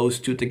blend those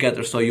two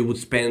together. So you would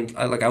spend,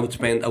 I would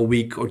spend a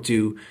week or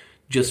two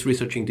just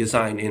researching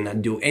design and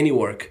not do any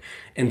work,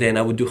 and then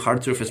I would do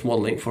hard surface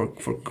modeling for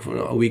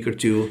a week or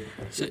two.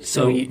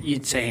 So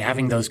you'd say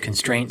having those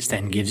constraints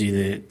then gives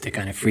you the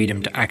kind of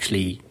freedom to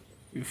actually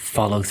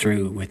follow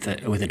through with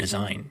a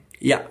design.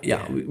 Yeah.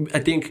 I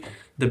think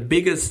the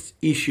biggest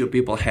issue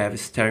people have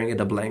is staring at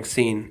a blank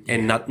scene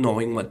and not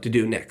knowing what to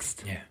do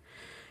next. Yeah.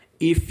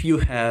 If you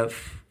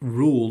have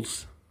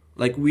rules,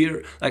 like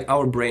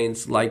our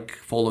brains like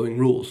following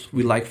rules.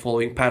 We like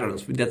following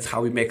patterns. That's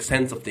how we make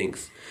sense of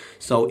things.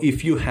 So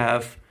if you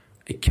have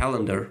a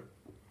calendar,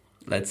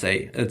 let's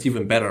say, it's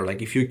even better.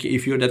 Like if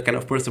you're that kind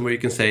of person where you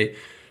can say,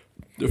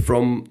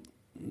 from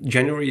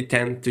January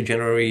 10th to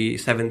January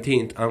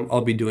 17th,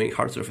 I'll be doing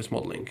hard surface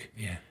modeling.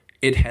 Yeah.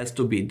 it has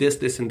to be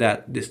this and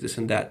that, this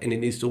and that, and it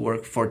needs to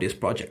work for this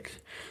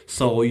project.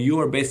 So you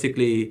are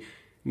basically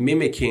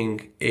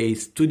mimicking a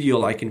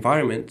studio-like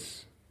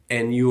environment,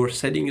 and you are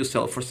setting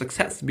yourself for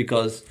success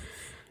because,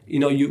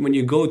 when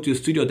you go to a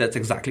studio, that's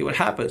exactly what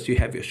happens. You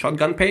have your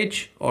shotgun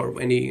page or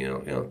any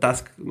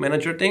task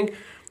manager thing,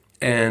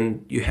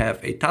 and you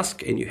have a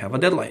task and you have a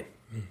deadline.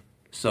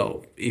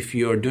 So if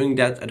you're doing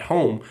that at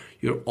home,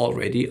 you're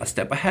already a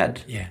step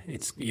ahead. Yeah,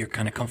 you're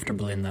kind of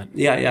comfortable in that.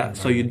 Yeah.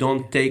 So you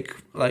don't take,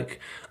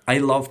 I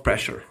love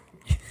pressure.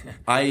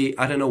 I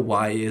don't know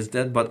why is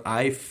that, but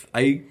I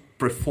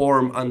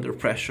perform under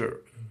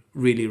pressure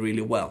really,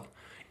 really well.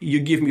 You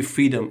give me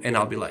freedom and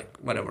I'll be like,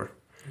 whatever.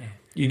 Yeah.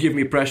 You give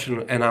me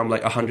pressure and I'm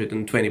like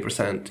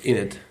 120% in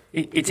it.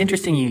 It's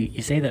interesting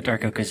you say that,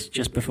 Darko, because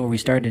just before we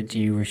started,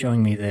 you were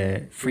showing me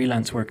the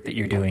freelance work that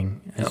you're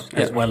doing,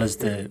 as well as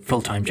the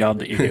full-time job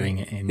that you're doing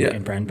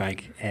in Brown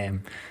Bag.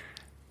 And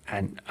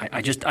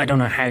I don't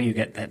know how you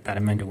get that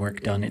amount of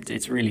work done.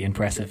 It's really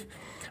impressive.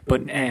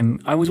 But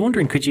I was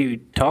wondering, could you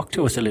talk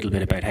to us a little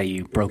bit about how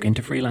you broke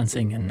into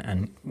freelancing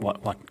and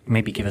what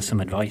maybe give us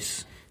some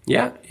advice?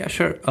 Yeah,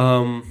 sure.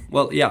 I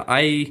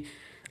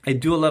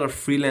do a lot of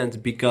freelance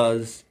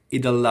because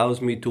it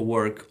allows me to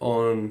work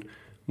on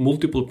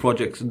multiple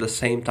projects at the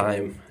same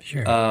time,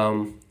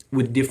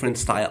 with different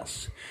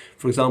styles.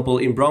 For example,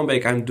 in Brown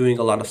Bag, I'm doing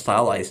a lot of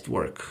stylized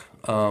work,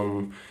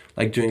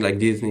 like doing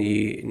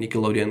Disney,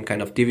 Nickelodeon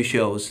kind of TV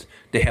shows.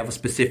 They have a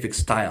specific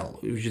style,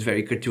 which is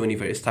very cartoony,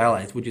 very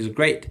stylized, which is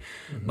great.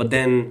 Mm-hmm. But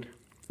then,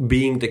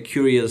 being the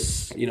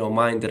curious,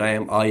 mind that I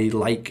am, I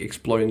like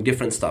exploring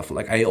different stuff.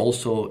 Like I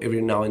also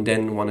every now and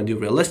then want to do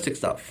realistic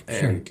stuff,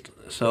 and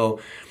so.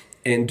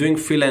 And doing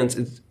freelance,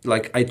 it's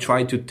like I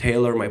try to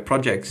tailor my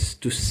projects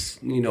to,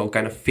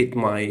 kind of fit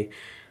my,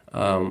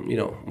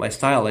 my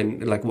style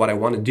and like what I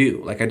want to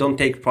do. Like I don't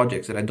take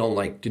projects that I don't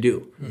like to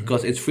do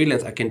because it's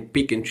freelance. I can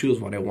pick and choose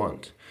what I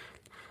want.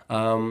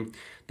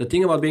 The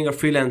thing about being a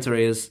freelancer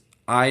is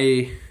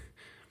I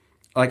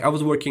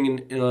was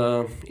working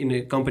in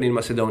a company in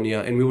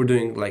Macedonia, and we were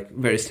doing like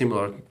very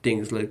similar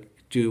things like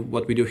to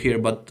what we do here,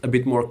 but a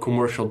bit more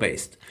commercial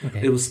based.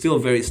 Okay. It was still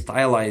very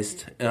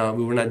stylized.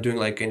 We were not doing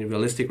like any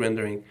realistic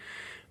rendering,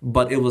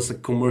 but it was a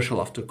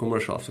commercial after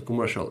commercial after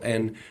commercial.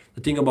 And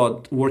the thing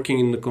about working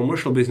in the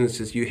commercial business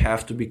is you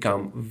have to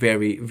become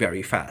very,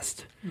 very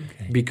fast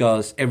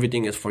because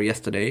everything is for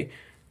yesterday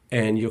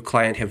and your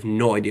client have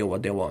no idea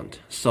what they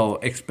want. So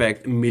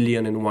expect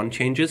 1,000,001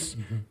 changes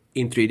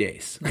in 3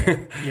 days.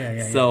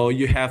 So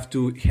you have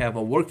to have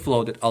a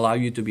workflow that allow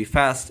you to be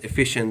fast,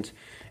 efficient,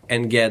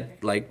 and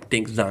get like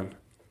things done,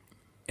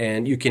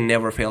 and you can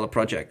never fail a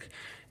project.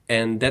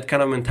 And that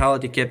kind of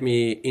mentality kept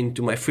me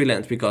into my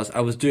freelance because I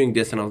was doing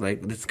this and I was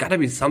like, there's got to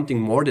be something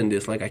more than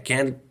this. Like I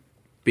can't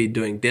be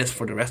doing this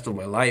for the rest of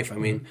my life. I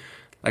mean,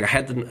 like I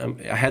had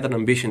an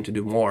ambition to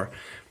do more.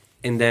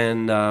 And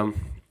then,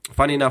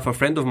 funny enough, a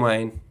friend of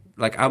mine,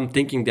 like I'm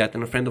thinking that,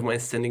 and a friend of mine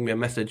is sending me a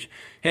message.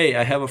 Hey,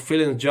 I have a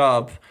freelance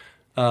job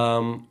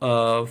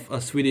of a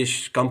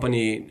Swedish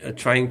company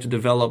trying to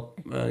develop,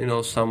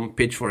 some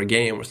pitch for a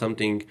game or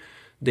something.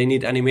 They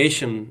need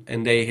animation,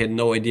 and they had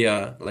no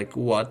idea like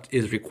what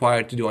is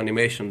required to do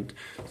animation.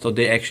 So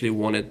they actually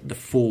wanted the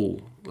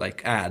full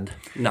like ad,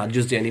 not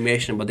just the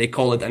animation, but they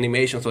call it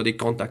animation. So they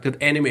contacted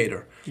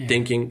Animator,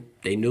 thinking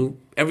they knew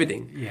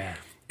everything. Yeah.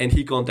 And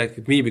he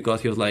contacted me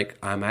because he was like,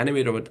 I'm an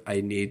animator, but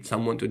I need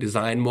someone to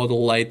design,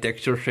 model, light,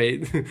 texture,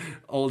 shade,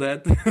 all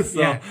that.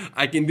 So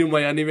I can do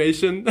my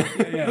animation.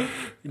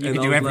 You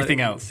can do everything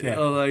else. I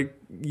was like,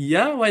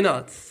 yeah, why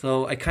not?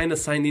 So I kind of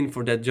signed in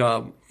for that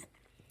job.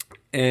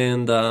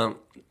 And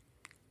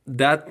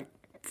that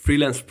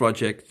freelance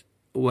project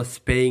was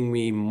paying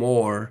me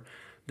more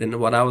than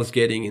what I was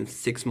getting in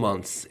 6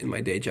 months in my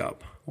day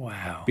job.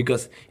 Wow.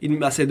 Because in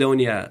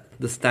Macedonia,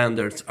 the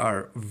standards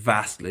are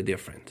vastly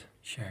different.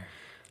 Sure.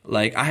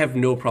 Like, I have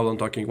no problem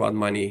talking about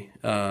money,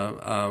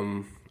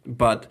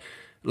 but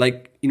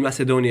like in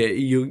Macedonia,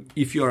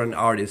 if you're an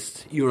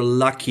artist, you're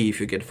lucky if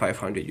you get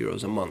 500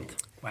 euros a month.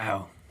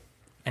 Wow.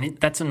 And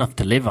that's enough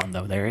to live on,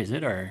 though, there, is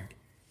it? Or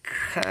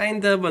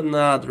kinda, but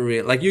not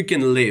really. Like, you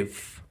can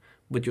live,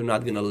 but you're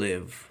not gonna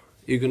live.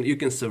 You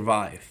can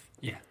survive.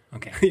 Yeah,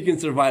 okay. You can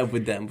survive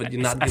with them, but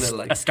you're not gonna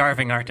like... A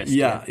starving artist.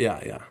 Yeah.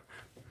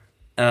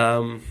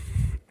 And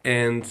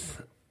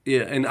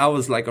I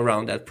was like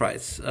around that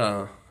price,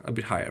 a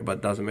bit higher,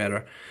 but doesn't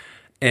matter.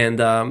 And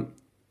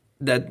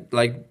that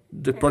like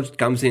the project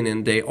comes in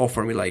and they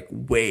offer me like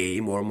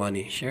way more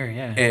money. Sure,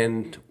 yeah.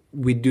 And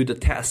we do the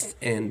test,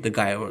 and the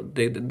guy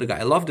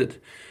loved it,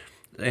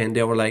 and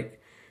they were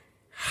like,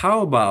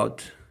 "How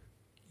about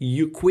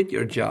you quit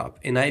your job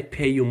and I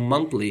pay you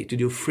monthly to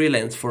do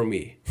freelance for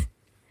me?"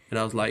 And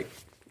I was like,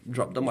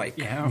 drop the mic.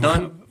 Yeah,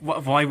 done.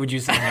 Why would you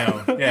say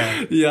no?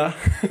 Yeah. Yeah.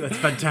 That's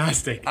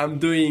fantastic. I'm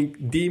doing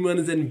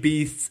demons and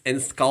beasts and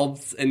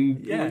sculpts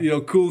and,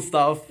 cool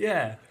stuff.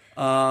 Yeah.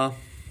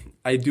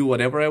 I do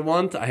whatever I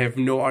want. I have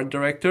no art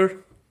director,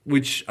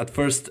 which at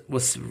first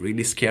was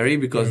really scary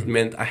because it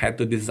meant I had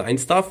to design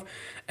stuff.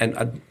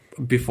 And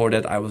before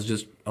that, I was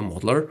just a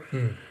modeler.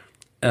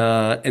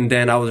 And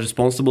then I was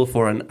responsible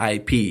for an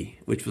IP,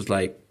 which was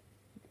like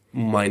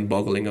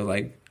mind-boggling. I was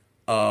like,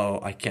 oh,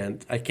 I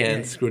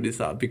can't screw this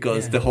up,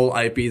 because the whole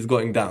IP is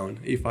going down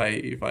if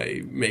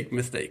I make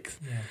mistakes.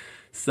 Yeah.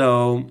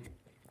 So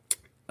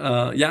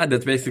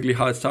that's basically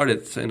how it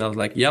started. And I was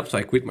like, yep. So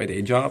I quit my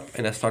day job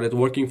and I started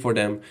working for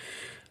them.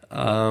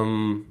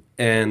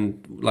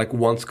 And like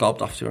one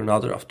sculpt after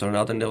another,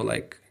 and they were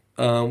like,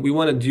 we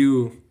want to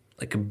do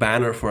like a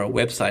banner for a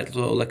website,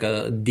 so like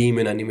a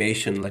demon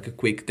animation, like a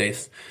quick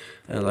test.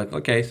 And I was like,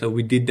 okay, so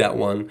we did that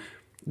one.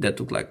 That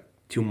took like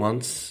 2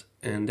 months,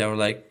 and they were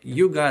like,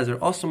 you guys are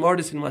awesome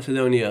artists in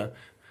Macedonia.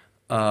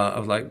 I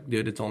was like,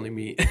 dude, it's only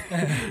me.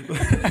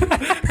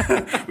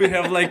 We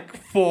have like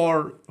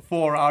four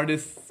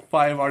artists,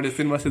 5 artists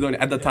in Macedonia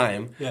at the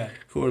time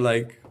who were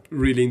like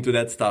really into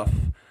that stuff.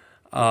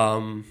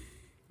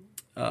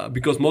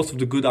 Because most of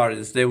the good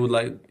artists, they would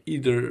like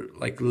either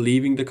like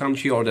leaving the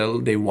country or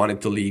they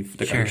wanted to leave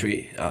the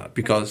country,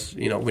 because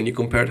when you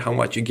compare how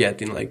much you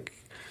get in like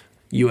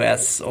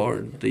US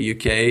or the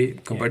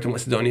UK compared to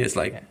Macedonia, it's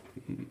like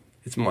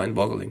it's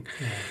mind-boggling.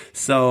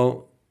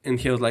 So, and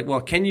he was like,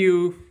 well,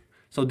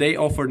 so they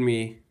offered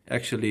me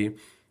actually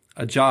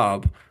a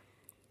job.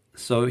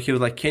 So he was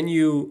like, can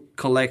you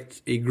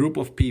collect a group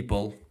of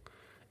people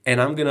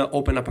and I'm gonna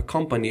open up a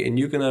company and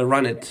you're gonna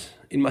run it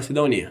in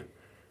Macedonia?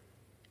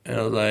 And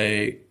I was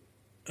like,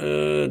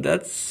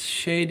 that's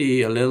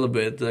shady a little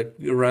bit. Like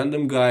a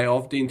random guy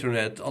off the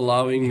internet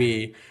allowing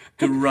me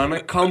to run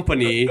a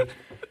company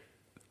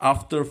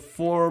after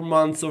 4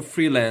 months of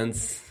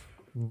freelance,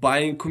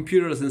 buying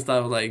computers and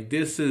stuff. Like,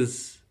 this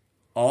is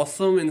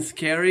awesome and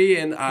scary,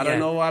 and I don't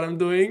know what I'm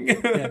doing.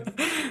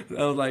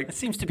 I was like, it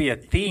seems to be a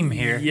theme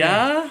here.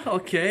 Yeah,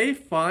 okay,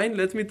 fine.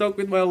 Let me talk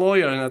with my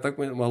lawyer. And I talked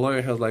with my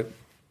lawyer. He was like,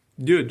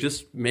 dude,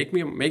 just make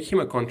him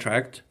a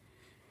contract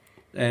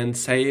and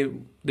say,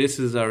 this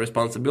is our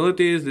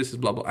responsibilities, this is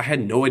blah, blah. I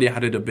had no idea how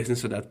to do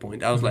business at that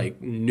point. I was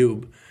like,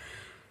 noob.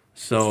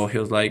 So he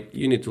was like,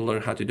 you need to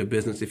learn how to do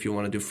business if you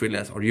want to do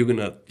freelance, or you're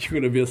gonna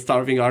be a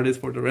starving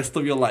artist for the rest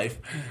of your life.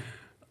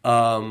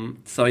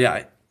 So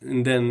yeah,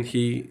 and then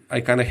I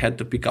kind of had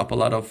to pick up a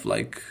lot of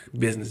like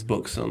business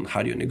books on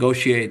how do you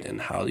negotiate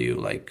and how do you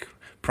like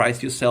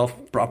price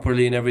yourself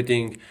properly and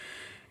everything.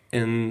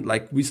 And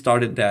like we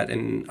started that,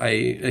 and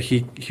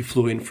he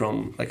flew in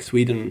from like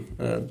Sweden.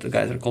 The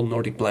guys are called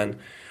Nordic Plan,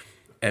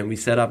 and we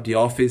set up the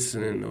office,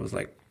 and it was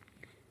like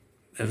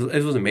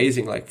it was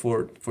amazing. Like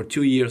for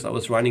 2 years, I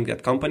was running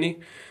that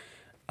company,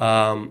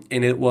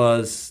 and it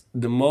was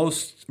the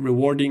most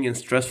rewarding and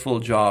stressful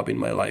job in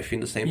my life in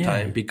the same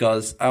time,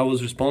 because I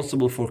was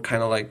responsible for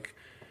kind of like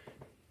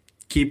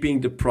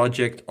keeping the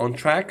project on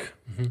track.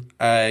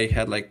 I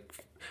had like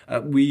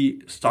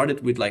we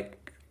started with like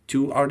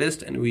 2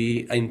 artists, and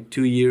in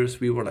 2 years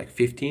we were like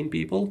 15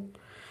 people.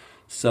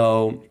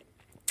 So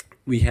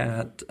we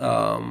had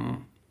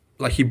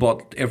like he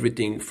bought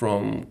everything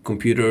from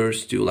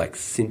computers to like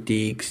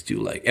Cintiqs to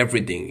like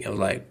everything. I was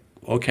like,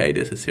 okay,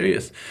 this is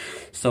serious.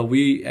 So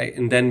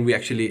then we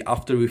actually,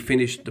 after we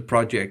finished the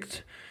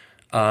project,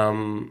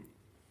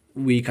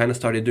 we kind of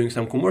started doing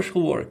some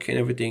commercial work and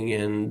everything,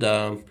 and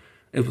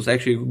it was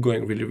actually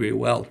going really, really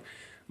well.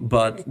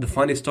 But the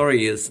funny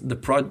story is the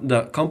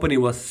company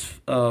was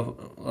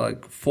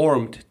like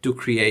formed to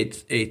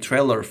create a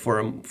trailer for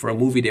a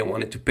movie they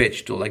wanted to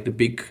pitch to like the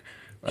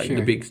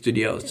big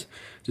studios,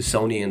 to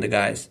Sony and the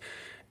guys.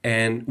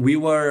 And we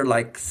were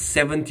like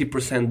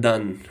 70%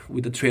 done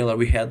with the trailer.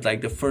 We had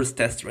like the first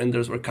test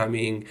renders were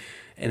coming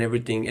and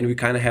everything, and we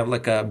kind of have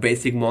like a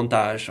basic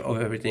montage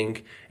of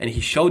everything. And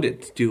he showed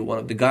it to one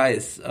of the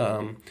guys,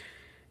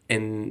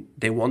 and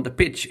they won the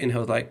pitch. And he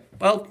was like,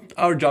 well,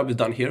 our job is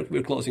done here.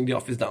 We're closing the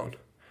office down.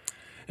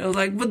 And I was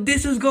like, but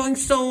this is going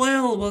so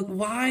well. But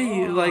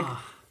why? Like,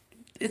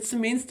 it's a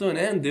means to an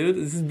end, dude.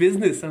 This is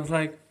business. I was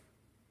like,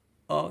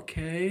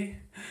 okay.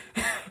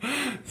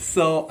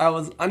 So I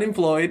was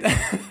unemployed.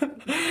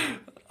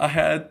 I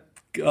had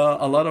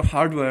a lot of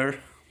hardware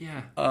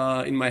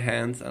in my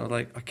hands. I was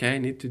like, okay, I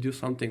need to do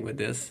something with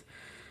this.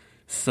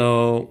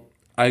 So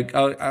I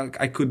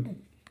could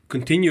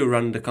continue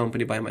running the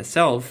company by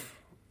myself,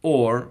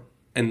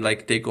 and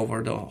like take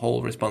over the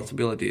whole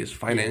responsibilities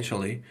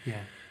financially.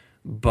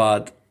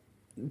 But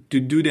to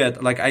do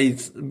that, like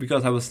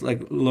because I was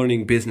like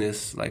learning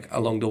business like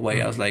along the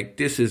way, I was like,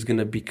 this is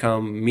gonna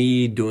become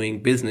me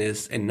doing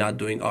business and not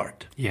doing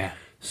art.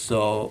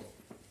 So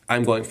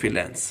I'm going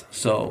freelance.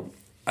 So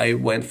I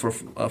went for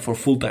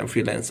full-time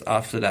freelance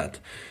after that.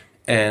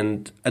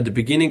 And at the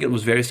beginning, it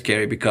was very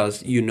scary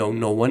because you know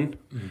no one,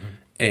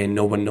 and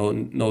no one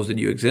knows that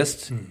you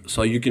exist.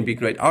 So you can be a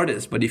great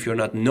artist, but if you're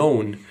not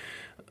known,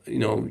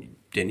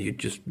 then you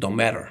just don't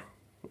matter,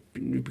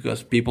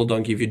 because people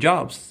don't give you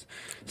jobs.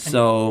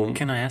 So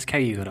can I ask how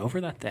you got over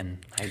that then?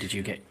 How did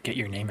you get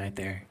your name out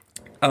there?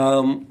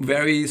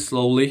 Very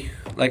slowly.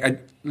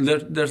 Like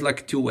there's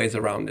like 2 ways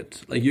around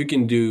it. Like you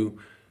can do,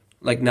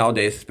 like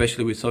nowadays,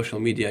 especially with social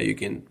media, you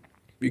can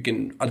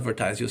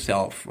advertise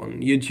yourself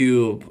on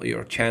YouTube,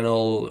 your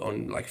channel,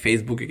 on like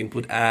Facebook. You can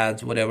put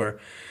ads, whatever.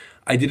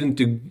 I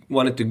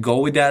wanted to go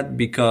with that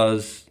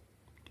because,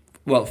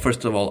 well,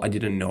 first of all, I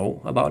didn't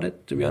know about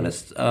it, to be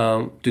honest,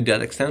 to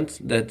that extent,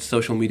 that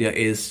social media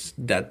is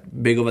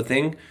that big of a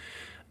thing.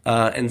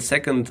 And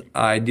second,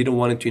 I didn't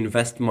want to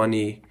invest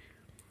money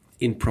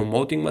in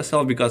promoting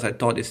myself because I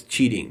thought it's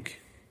cheating,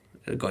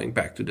 going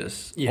back to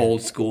this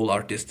old school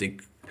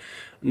artistic.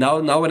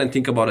 Now when I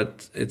think about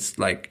it, it's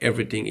like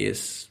everything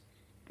is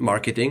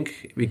marketing,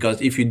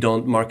 because if you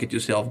don't market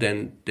yourself,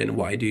 then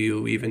why do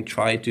you even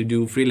try to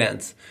do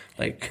freelance?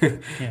 Like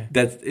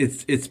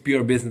it's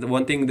pure business.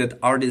 One thing that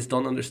artists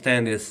don't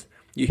understand is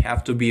you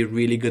have to be a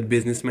really good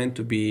businessman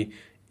to be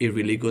a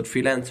really good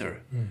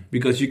freelancer,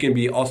 because you can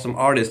be an awesome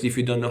artist if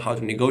you don't know how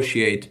to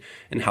negotiate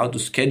and how to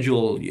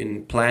schedule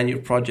and plan your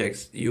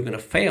projects. You're gonna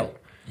fail.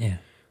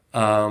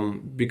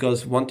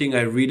 Because one thing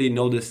I really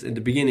noticed in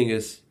the beginning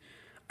is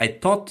I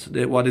thought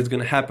that what is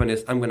going to happen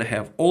is I'm going to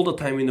have all the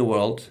time in the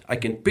world. I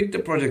can pick the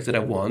projects that I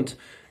want,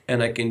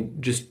 and I can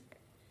just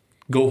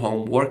go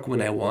home, work when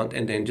I want,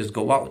 and then just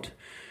go out.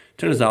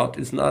 Turns out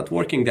it's not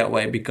working that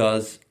way,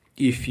 because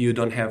if you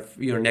don't have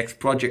your next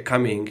project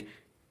coming,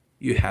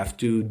 you have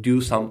to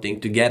do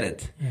something to get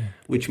it,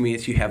 which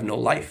means you have no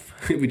life,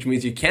 which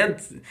means you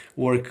can't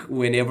work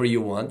whenever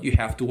you want. You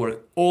have to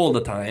work all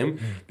the time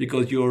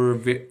because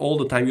all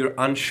the time you're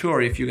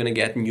unsure if you're going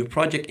to get a new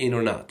project in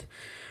or not.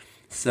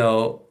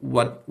 So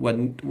what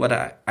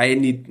I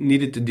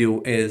needed to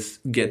do is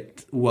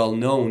get well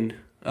known,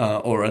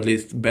 or at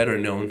least better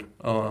known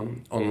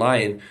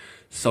online,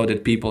 so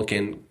that people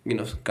can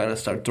kind of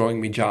start throwing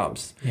me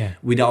jobs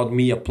without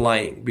me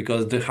applying.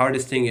 Because the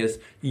hardest thing is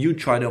you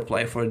try to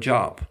apply for a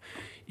job.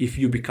 If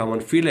you become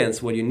a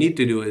freelance, what you need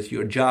to do is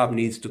your job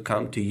needs to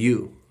come to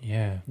you.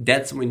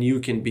 That's when you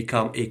can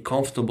become a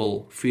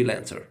comfortable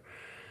freelancer.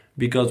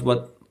 Because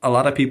what a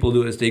lot of people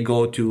do is they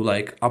go to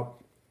like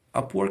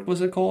Upwork,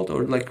 was it called?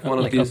 Or like one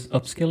of these...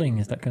 Upskilling,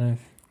 is that kind of...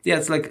 Yeah,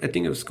 it's like, I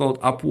think it was called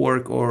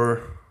Upwork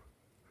or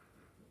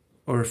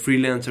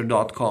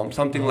freelancer.com,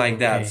 something like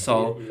that.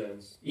 So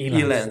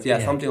Elance,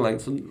 something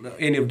like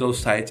any of those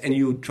sites. And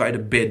you try to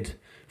bid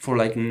for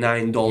like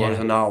 $9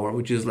 an hour,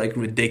 which is like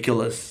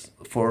ridiculous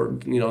for,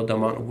 the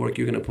amount of work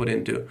you're going to put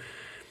into.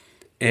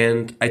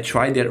 And I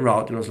tried that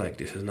route and I was like,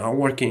 this is not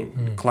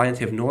working. Clients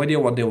have no idea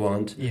what they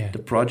want. The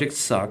projects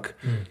suck.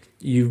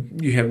 You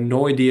have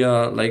no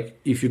idea like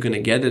if you're gonna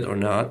get it or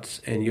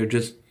not, and you're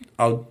just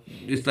out.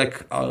 It's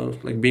like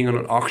being on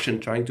an auction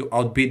trying to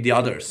outbid the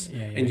others,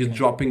 and just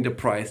dropping the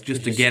price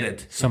just to get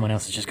it. Someone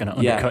else is just going to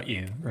undercut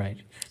you, right?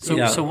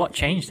 So what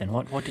changed then?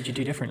 What did you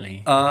do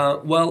differently?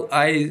 Well,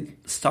 I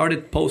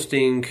started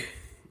posting.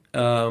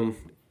 First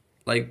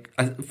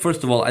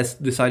of all, I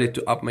decided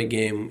to up my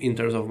game in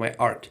terms of my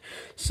art.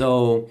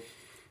 So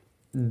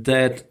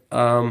that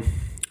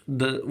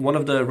one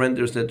of the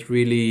renders that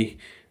really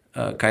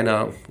kind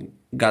of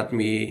got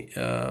me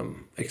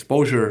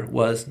exposure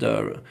was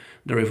the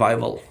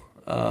revival,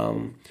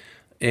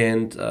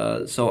 and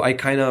so I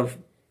kind of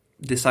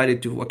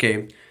decided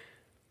to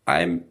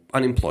I'm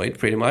unemployed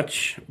pretty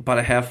much, but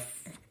I have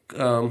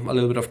a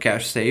little bit of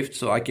cash saved,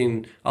 so I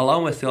can allow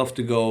myself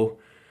to go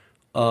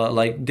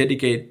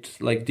dedicate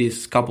like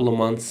this couple of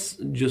months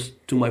just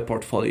to my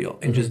portfolio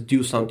and just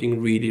do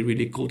something really,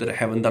 really cool that I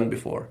haven't done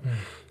before.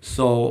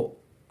 So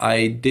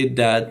I did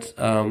that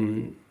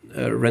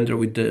render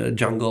with the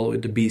jungle,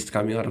 with the beast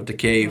coming out of the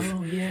cave.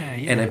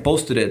 And I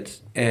posted it,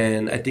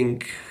 and I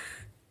think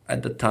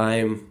at the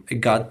time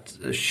it got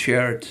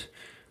shared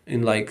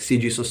in like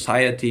CG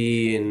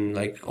Society and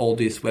like all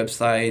these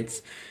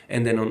websites,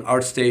 and then on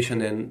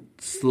ArtStation, and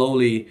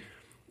slowly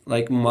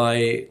like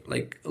my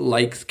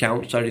likes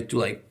count started to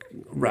like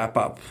wrap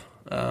up,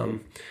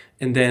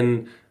 and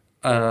then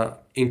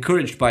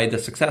encouraged by the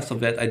success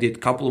of that, I did a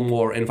couple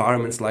more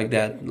environments like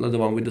that, the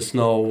one with the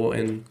snow.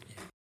 And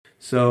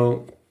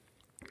so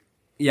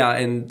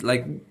and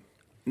like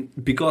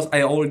because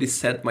I already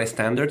set my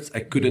standards,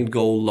 I couldn't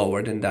go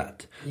lower than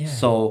that.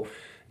 So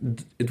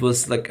it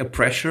was like a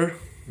pressure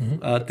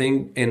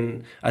thing,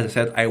 and as I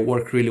said, I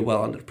work really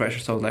well under pressure.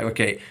 So I was like,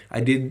 okay, I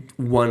did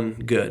one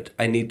good,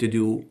 I need to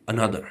do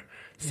another.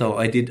 So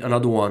I did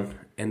another one,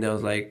 and there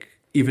was like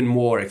even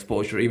more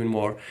exposure, even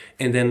more.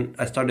 And then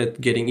I started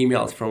getting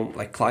emails from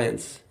like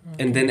clients,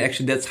 and then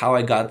actually that's how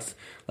I got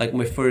like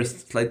my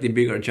first slightly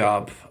bigger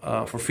job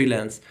for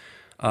freelance.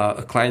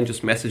 A client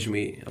just messaged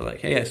me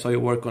like, hey, I saw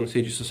your work on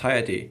CG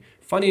Society.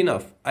 Funny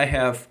enough, I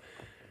have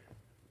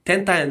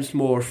 10 times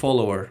more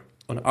follower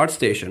on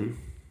ArtStation,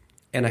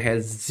 and I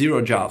had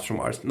 0 jobs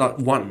from not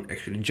one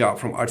actually job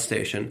from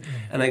ArtStation,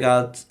 and I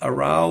got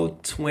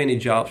around 20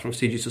 jobs from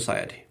CG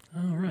Society.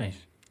 Oh, right.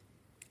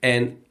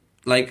 And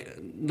like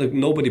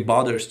nobody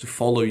bothers to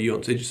follow you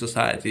on CG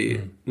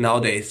Society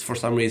nowadays for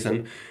some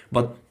reason,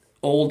 but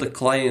all the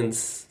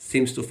clients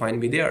seems to find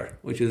me there,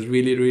 which is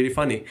really, really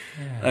funny.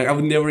 Like I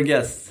would never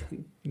guess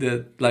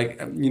that,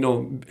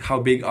 how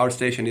big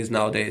ArtStation is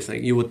nowadays.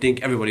 Like you would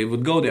think everybody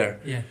would go there.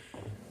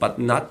 But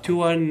not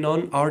to our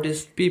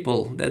non-artist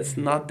people. That's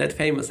not that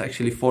famous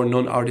actually for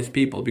non-artist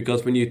people,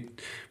 because when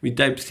we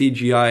type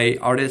CGI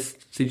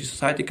artist, CG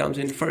Society comes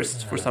in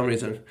first for some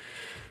reason.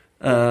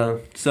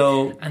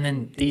 And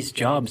then these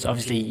jobs,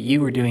 obviously,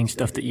 you were doing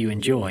stuff that you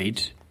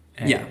enjoyed.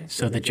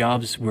 So the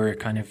jobs were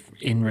kind of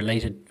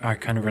related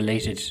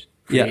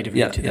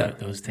creatively to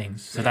those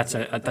things. So that's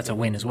a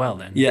win as well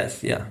then.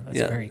 Yes, That's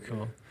very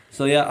cool.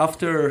 So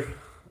after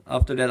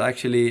that,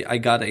 actually, I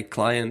got a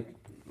client,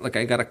 I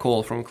got a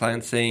call from a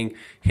client saying,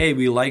 hey,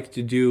 we like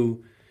to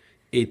do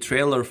a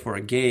trailer for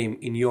a game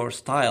in your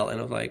style. And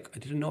I was like, I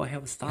didn't know I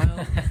have a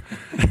style.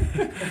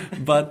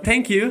 But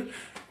thank you.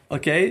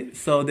 Okay,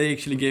 so they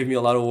actually gave me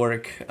a lot of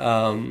work.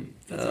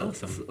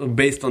 That's awesome.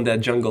 Based on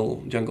that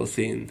jungle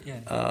scene.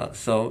 Yeah.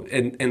 So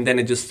then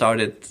it just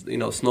started,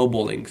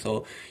 snowballing.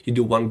 So you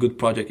do one good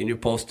project and you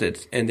post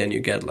it, and then you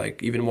get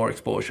even more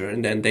exposure,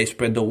 and then they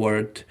spread the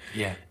word.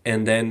 Yeah.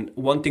 And then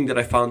one thing that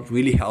I found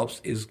really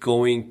helps is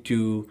going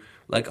to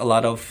a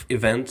lot of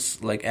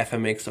events like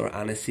FMX or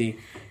Annecy,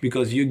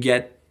 because you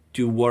get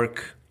to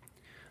work.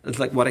 It's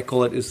what I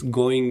call it is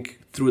going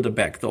through the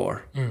back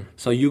door.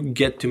 So you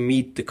get to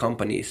meet the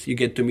companies, you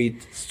get to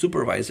meet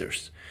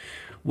supervisors.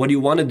 What do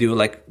you want to do?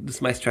 This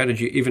is my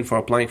strategy, even for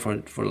applying for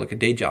a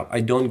day job. I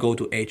don't go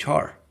to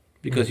HR,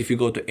 because if you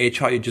go to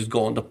HR, you just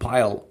go on the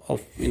pile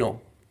of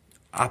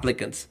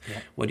applicants. Yeah.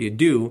 What you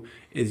do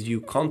is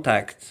you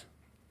contact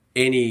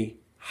any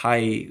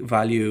high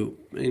value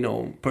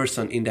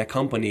person in that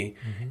company,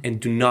 and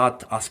do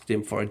not ask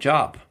them for a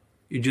job.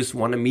 You just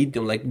want to meet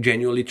them,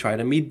 genuinely try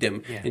to meet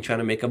them and try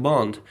to make a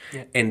bond.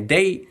 Yeah. And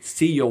they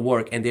see your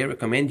work and they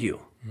recommend you.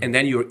 And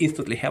then you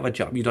instantly have a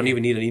job. You don't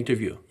even need an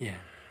interview. Yeah.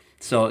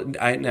 So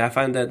I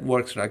find that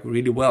works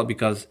really well,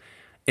 because,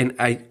 and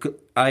I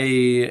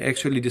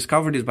actually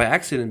discovered this by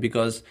accident,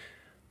 because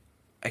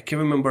I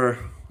can't remember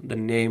the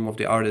name of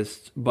the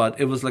artist, but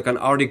it was an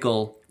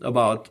article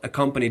about a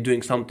company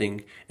doing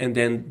something, and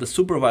then the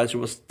supervisor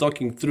was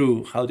talking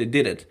through how they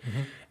did it.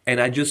 And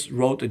I just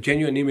wrote a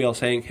genuine email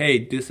saying,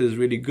 hey, this is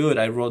really good.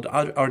 I wrote the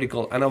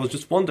article, and I was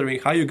just wondering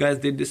how you guys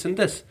did this and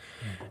this.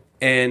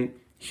 And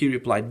he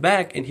replied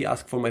back, and he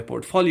asked for my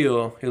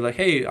portfolio. He was like,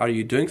 hey, are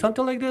you doing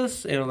something like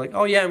this? And I was like,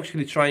 oh, yeah, I'm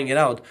actually trying it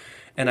out.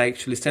 And I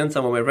actually sent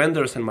some of my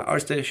renders and my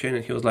ArtStation,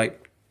 and he was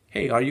like,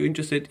 hey, are you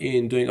interested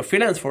in doing a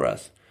freelance for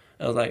us?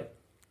 And I was like,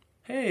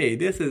 hey,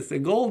 this is a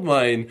gold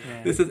mine.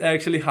 Yeah. This is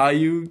actually how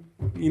you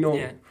know.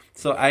 Yeah.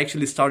 So I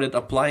actually started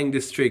applying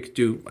this trick,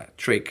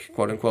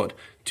 quote unquote,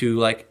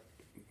 to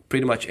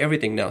pretty much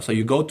everything now. So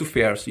you go to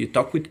fairs, you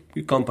talk with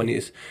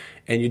companies,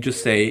 and you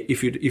just say,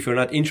 if you're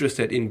not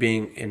interested in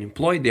being an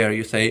employee there,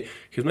 you say,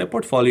 here's my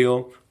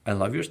portfolio, I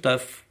love your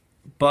stuff,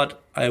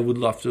 but I would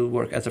love to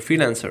work as a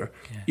freelancer.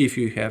 Yeah. If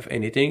you have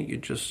anything, you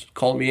just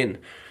call me in.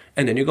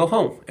 And then you go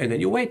home, and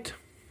then you wait.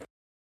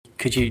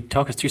 Could you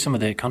talk us through some of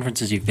the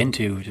conferences you've been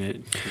to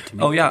meet?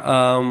 Oh,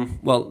 yeah.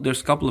 Well,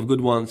 there's a couple of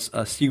good ones.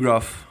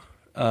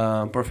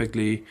 SIGGRAPH,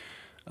 perfectly.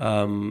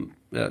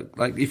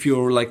 If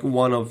you're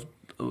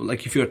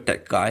if you're a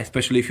tech guy,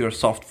 especially if you're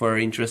software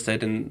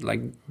interested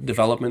in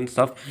development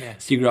stuff,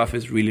 SIGGRAPH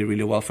is really,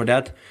 really well for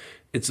that.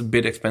 It's a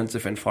bit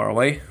expensive and far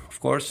away, of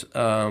course,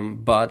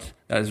 but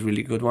that is a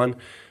really good one.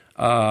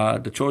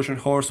 The Trojan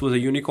Horse was a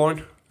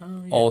unicorn. Oh,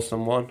 yeah.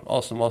 Awesome one.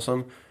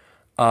 Awesome.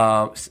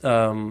 As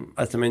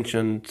I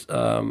mentioned,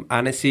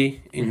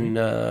 Annecy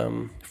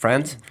in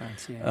France.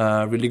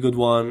 Really good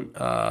one.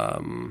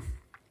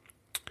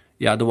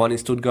 The one in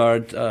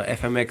Stuttgart,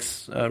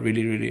 FMX,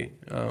 really, really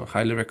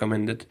highly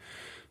recommended.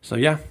 So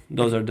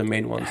those are the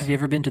main ones. Have you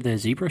ever been to the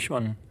ZBrush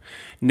one?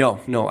 No,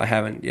 I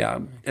haven't.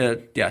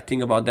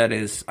 Thing about that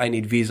is I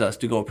need visas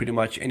to go pretty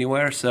much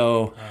anywhere.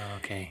 So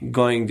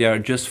going there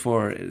just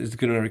is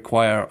going to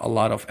require a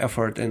lot of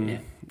effort, and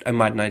I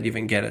might not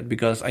even get it,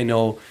 because I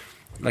know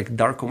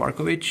Darko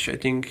Markovic, I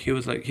think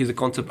he's a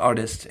concept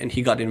artist, and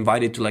he got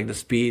invited to the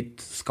speed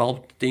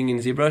sculpt thing in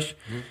ZBrush.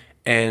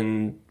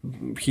 And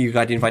he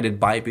got invited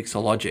by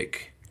Pixologic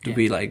to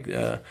be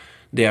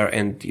there,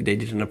 and they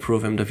didn't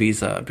approve him the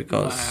visa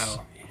because...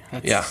 Wow,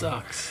 that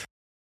sucks.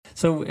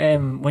 So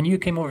when you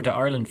came over to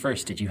Ireland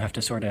first, did you have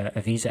to sort a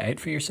visa out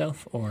for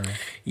yourself, or...?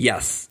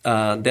 Yes,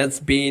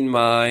 that's been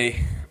my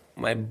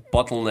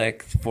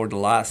bottleneck for the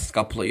last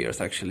couple of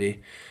years,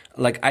 actually.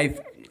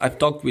 I've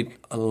talked with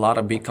a lot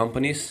of big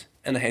companies,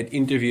 and I had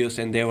interviews,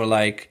 and they were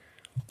like,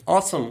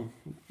 awesome,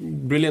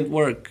 brilliant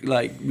work,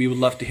 we would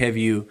love to have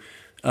you.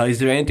 Is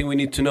there anything we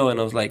need to know? And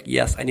I was like,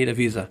 yes, I need a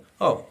visa.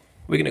 Oh,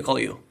 we're going to call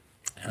you.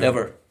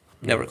 Never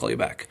call you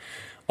back.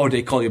 Or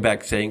they call you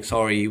back saying,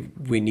 sorry,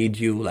 we need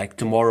you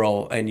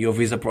tomorrow, and your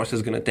visa process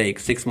is going to take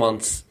 6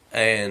 months,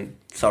 and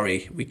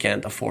sorry, we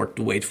can't afford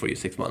to wait for you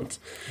 6 months.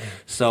 Yeah.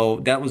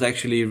 So that was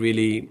actually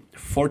really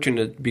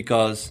fortunate,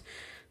 because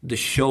the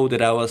show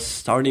that I was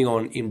starting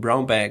on in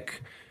Brown Bag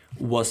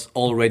was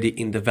already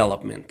in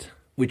development,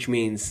 which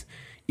means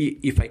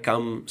if I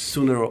come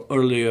sooner or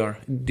earlier,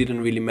 it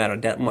didn't really matter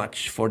that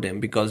much for them,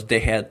 because they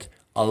had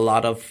a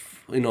lot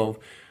of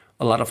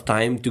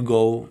time to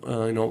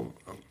go,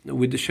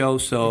 with the show.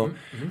 So,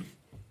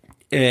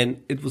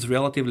 and it was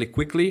relatively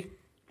quickly,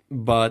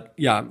 but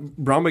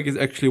Brown Bag is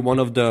actually one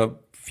of the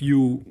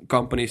few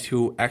companies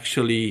who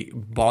actually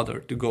bother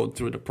to go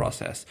through the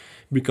process,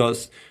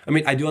 because I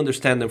mean, I do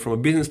understand them from a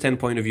business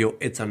standpoint of view.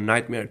 It's a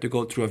nightmare to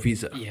go through a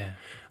visa.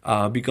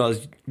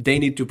 Because they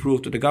need to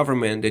prove to the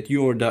government that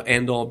you're the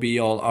end-all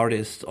be-all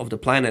artist of the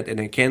planet, and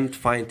they can't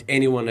find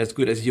anyone as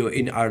good as you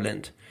in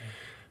Ireland,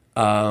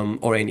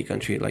 or any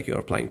country like you're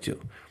applying to.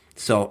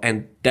 So,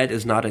 and that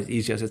is not as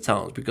easy as it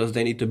sounds, because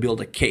they need to build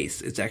a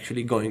case. It's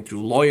actually going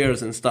through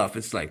lawyers and stuff.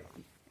 It's like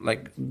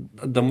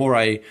the more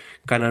I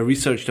kind of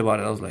researched about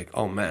it, I was like,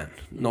 oh man,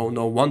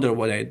 no wonder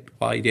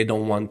why they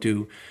don't want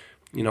to,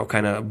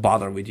 kind of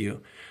bother with you.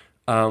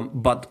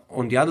 But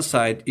on the other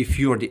side, if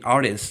you're the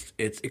artist,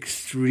 it's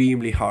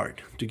extremely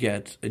hard to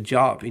get a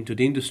job into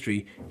the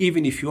industry,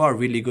 even if you are a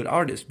really good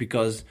artist,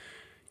 because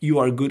you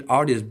are a good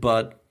artist,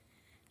 but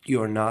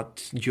you're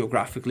not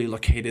geographically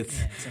located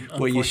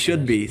where you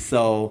should be.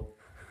 So,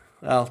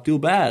 well, too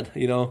bad,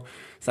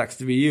 sucks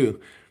to be you.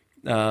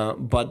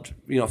 But,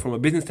 from a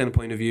business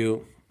standpoint of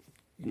view,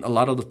 a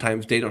lot of the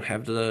times they don't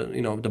have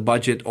the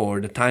budget or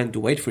the time to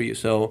wait for you.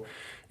 So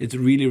it's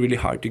really, really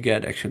hard to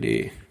get,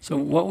 actually. So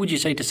what would you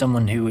say to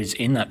someone who is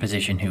in that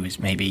position, who is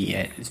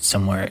maybe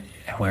somewhere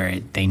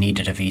where they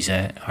needed a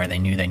visa, or they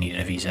knew they needed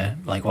a visa?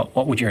 Like,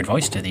 what would your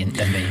advice to them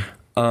be?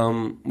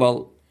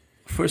 Well,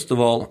 first of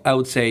all, I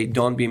would say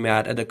don't be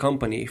mad at the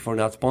company for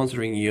not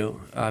sponsoring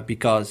you,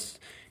 because,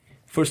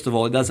 first of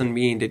all, it doesn't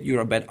mean that you're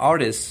a bad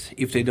artist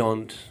if they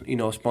don't,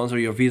 sponsor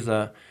your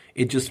visa.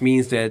 It just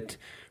means that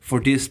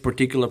for this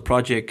particular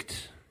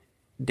project,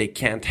 they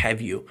can't have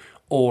you,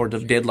 or the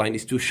deadline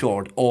is too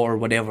short, or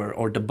whatever,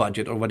 or the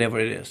budget, or whatever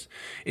it is.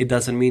 It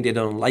doesn't mean they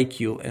don't like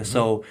you. And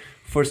so,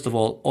 first of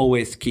all,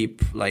 always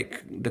keep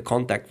the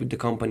contact with the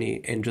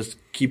company, and just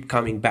keep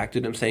coming back to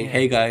them saying,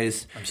 hey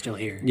guys, I'm still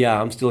here. Yeah,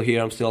 I'm still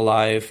here. I'm still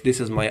alive. This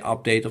is my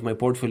update of my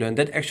portfolio. And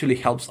that actually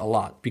helps a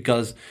lot,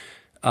 because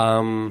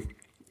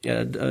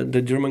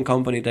the German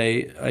company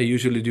I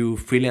usually do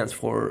freelance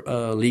for,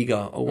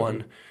 Liga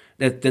 01.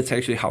 That's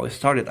actually how I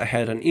started. I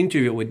had an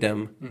interview with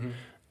them.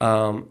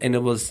 And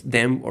it was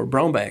them or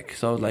Brownback.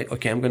 So I was like,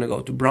 okay, I'm going to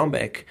go to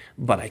Brownback,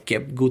 but I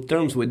kept good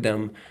terms with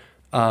them.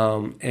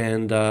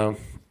 And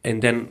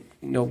then,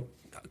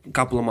 a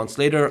couple of months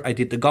later, I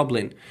did the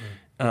Goblin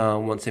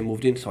once I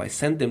moved in. So I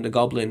sent them the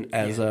Goblin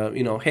as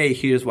hey,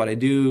 here's what I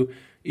do.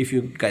 If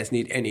you guys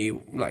need any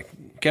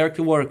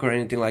character work or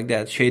anything like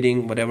that,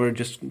 shading, whatever,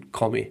 just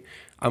call me.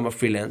 I'm a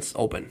freelance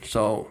open.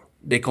 So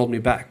they called me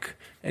back.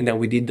 And then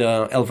we did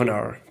the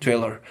Elvenar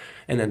trailer,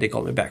 and then they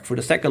called me back for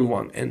the second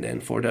one, and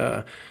then for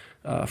the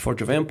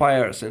Forge of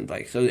Empires, and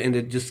and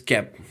it just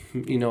kept,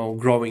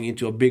 growing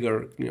into a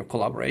bigger,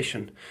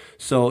 collaboration.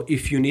 So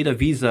if you need a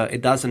visa,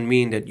 it doesn't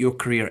mean that your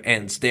career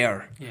ends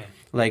there.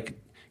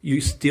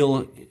 You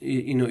still,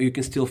 you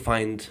can still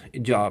find a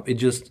job. It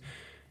just,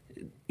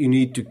 you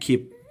need to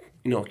keep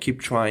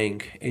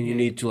trying, and you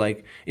need to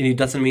and it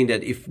doesn't mean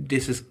that if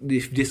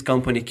this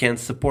company can't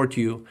support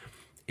you,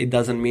 it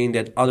doesn't mean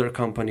that other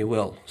company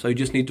will. So you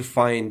just need to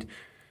find,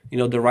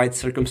 the right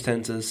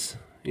circumstances.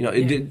 They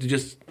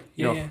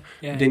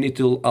need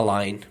to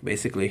align,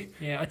 basically.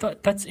 Yeah, I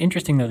thought that's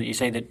interesting, though, that you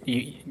say that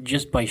you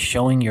just by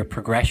showing your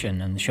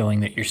progression and showing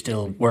that you're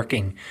still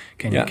working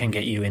can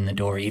get you in the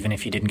door, even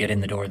if you didn't get in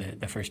the door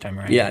the first time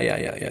around.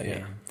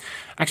 Yeah.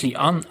 Actually,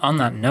 on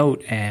that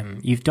note,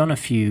 you've done a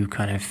few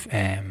kind of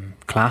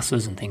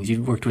classes and things.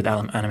 You've worked with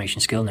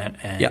Animation SkillNet,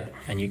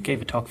 and you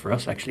gave a talk for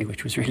us, actually,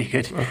 which was really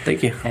good. Oh,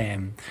 thank you.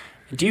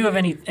 Do you have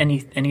any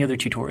other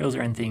tutorials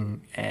or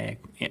anything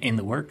in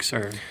the works,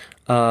 or?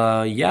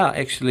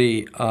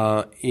 Actually,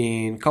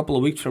 in a couple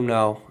of weeks from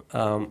now,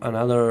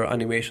 another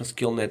Animation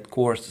SkillNet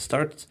course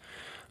starts.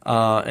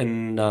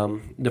 And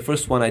the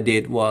first one I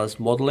did was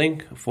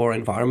modeling for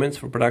environments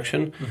for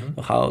production,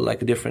 how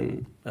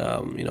different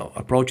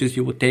approaches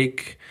you would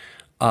take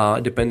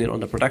depending on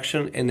the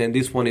production. And then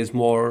this one is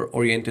more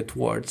oriented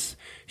towards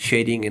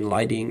shading and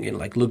lighting and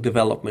look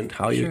development,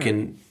 how you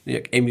can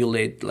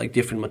emulate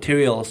different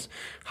materials,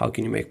 how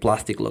can you make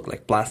plastic look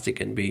like plastic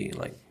and be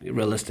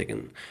realistic,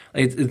 and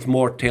it's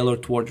more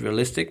tailored towards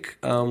realistic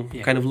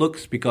kind of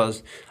looks,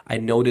 because I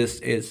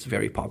noticed it's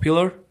very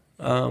popular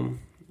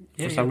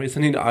for some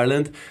reason in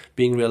Ireland,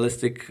 being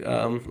realistic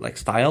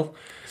style.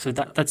 So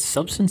that's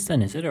Substance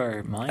then, is it,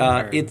 or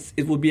mine?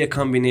 It would be a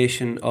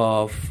combination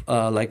of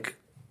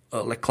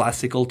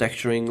classical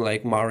texturing,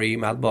 like Mari,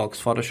 Mattbox,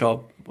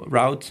 Photoshop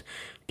route,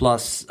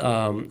 plus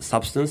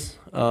Substance,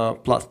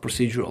 plus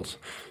procedurals.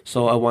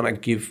 So I want to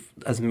give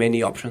as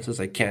many options as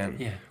I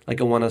can. I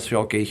want to say,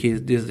 okay,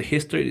 this is the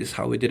history, this is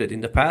how we did it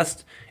in the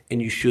past,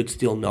 and you should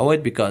still know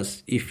it,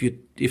 because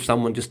if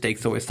someone just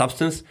takes away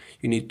Substance,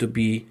 you need to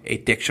be a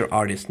texture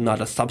artist, not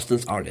a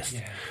Substance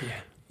artist.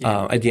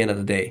 At the end of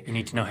the day, you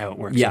need to know how it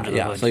works.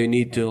 So you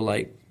need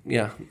to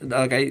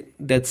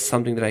that's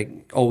something that I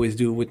always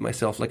do with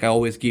myself. I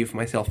always give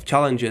myself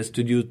challenges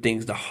to do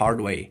things the hard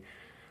way.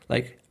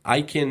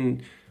 I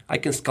can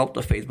sculpt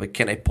a face, but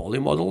can I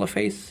polymodel a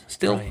face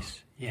still?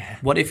 Right. Yeah.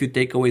 What if you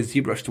take away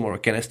ZBrush tomorrow?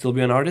 Can I still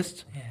be an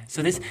artist? Yeah.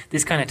 So this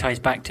kind of ties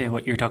back to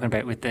what you're talking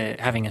about with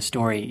having a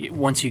story.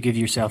 Once you give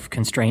yourself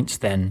constraints,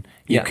 then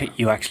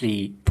you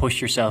actually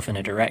push yourself in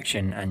a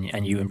direction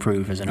and you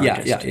improve as an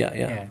artist.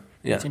 Yeah.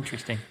 It's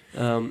interesting.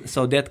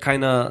 So that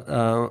kind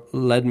of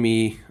led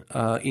me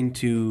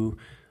into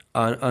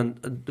a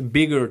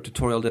bigger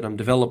tutorial that I'm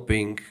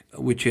developing,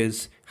 which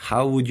is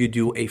how would you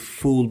do a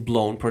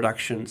full-blown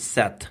production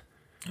set?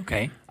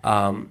 Okay.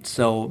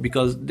 So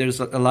because there's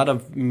a lot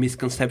of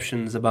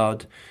misconceptions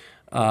about,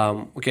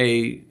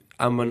 okay,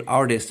 I'm an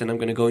artist and I'm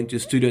going to go into a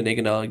studio and they're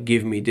going to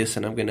give me this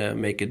and I'm going to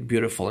make it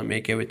beautiful and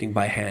make everything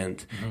by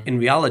hand. Mm-hmm. In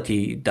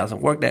reality, it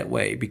doesn't work that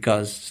way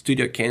because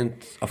studio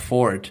can't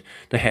afford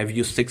to have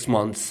you 6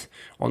 months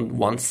on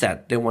one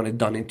set. They want it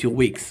done in 2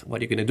 weeks.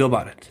 What are you going to do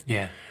about it?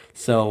 Yeah.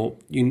 So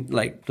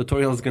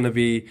tutorial is going to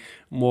be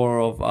more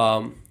of,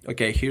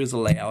 okay, here's a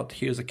layout,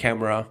 here's a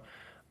camera.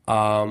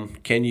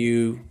 Can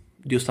you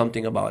do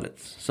something about it?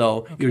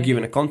 So you're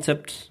given a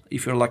concept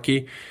if you're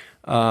lucky.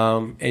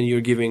 And you're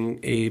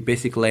giving a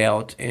basic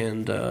layout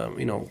and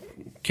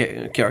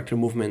character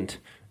movement,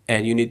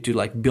 and you need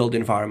to build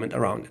environment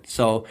around it.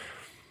 So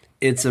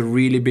it's a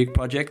really big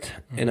project,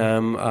 and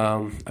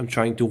I'm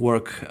trying to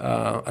work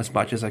as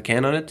much as I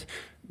can on it,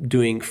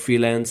 doing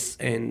freelance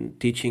and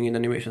teaching in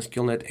Animation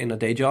SkillNet in a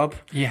day job.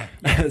 Yeah.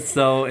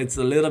 So it's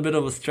a little bit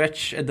of a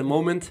stretch at the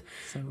moment,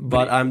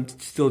 but I'm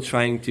still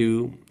trying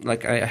to,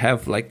 I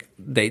have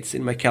dates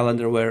in my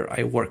calendar where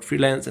I work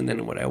freelance and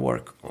then when I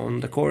work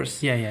on the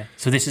course. Yeah.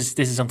 So this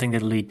is something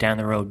that'll lead down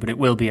the road, but it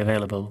will be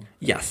available.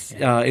 Yes,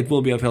 it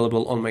will be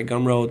available on my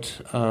Gumroad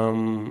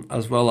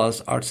as well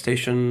as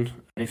ArtStation.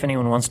 If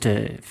anyone wants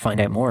to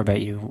find out more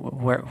about you,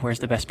 where's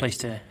the best place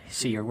to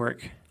see your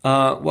work?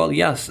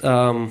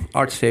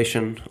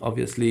 ArtStation,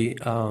 obviously,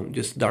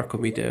 just Darko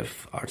Mitev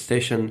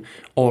ArtStation,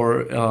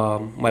 or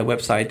my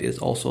website is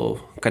also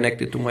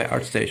connected to my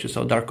ArtStation,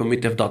 so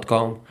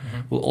darkomitev.com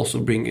will also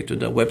bring you to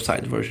the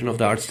website version of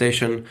the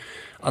ArtStation,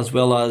 as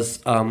well as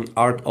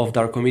Art of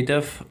Darko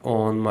Mitev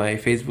on my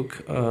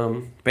Facebook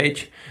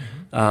page.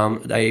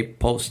 I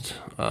post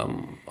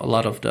a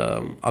lot of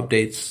the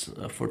updates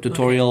for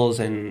tutorials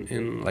and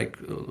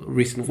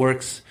recent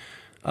works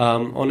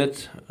on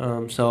it.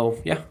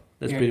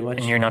 That's pretty much.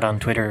 And you're not on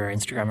Twitter or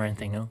Instagram or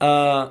anything, no?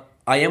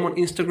 I am on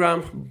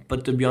Instagram,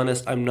 but to be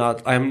honest, I'm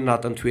not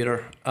on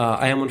Twitter.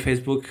 I am on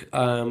Facebook.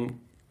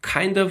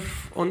 Kind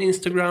of on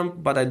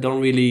Instagram, but I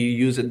don't really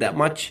use it that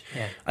much.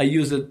 Yeah. I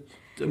use it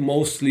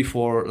mostly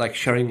for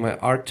sharing my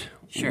art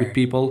with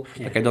people.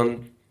 Yeah. I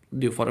don't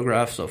do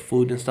photographs of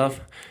food and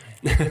stuff.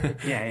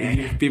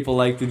 Yeah. People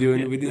like to do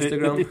it with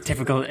Instagram. The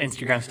typical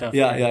Instagram stuff.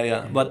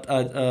 Yeah. But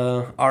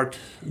Art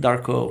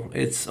Darko,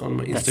 it's on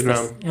my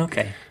Instagram.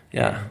 Okay.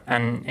 Yeah.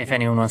 And if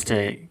anyone wants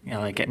to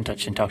get in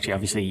touch and talk to you,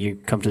 obviously you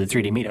come to the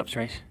 3D meetups,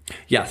 right?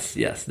 Yes,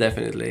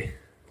 definitely.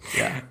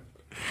 Yeah.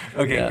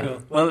 Okay,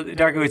 cool. Well,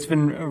 Darko, it's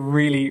been a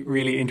really,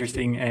 really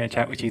interesting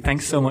chat with you.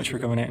 Thanks so much for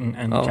coming out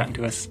and chatting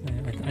to us.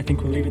 I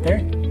think we'll leave it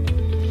there.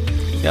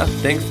 Yeah,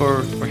 thanks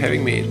for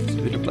having me. It's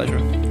been a pleasure.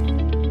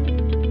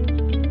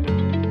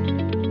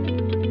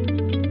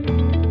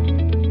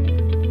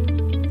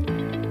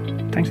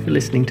 Thanks for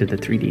listening to the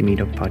 3D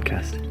Meetup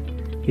podcast.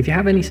 If you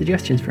have any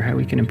suggestions for how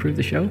we can improve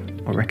the show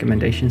or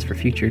recommendations for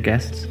future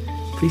guests,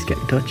 please get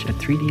in touch at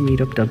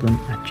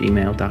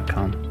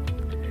 3dmeetupdublin@gmail.com.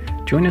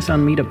 Join us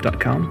on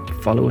meetup.com,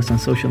 follow us on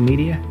social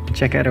media, and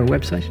check out our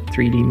website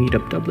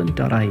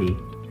 3dmeetupdublin.ie.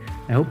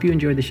 I hope you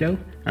enjoyed the show,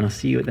 and I'll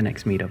see you at the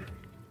next meetup.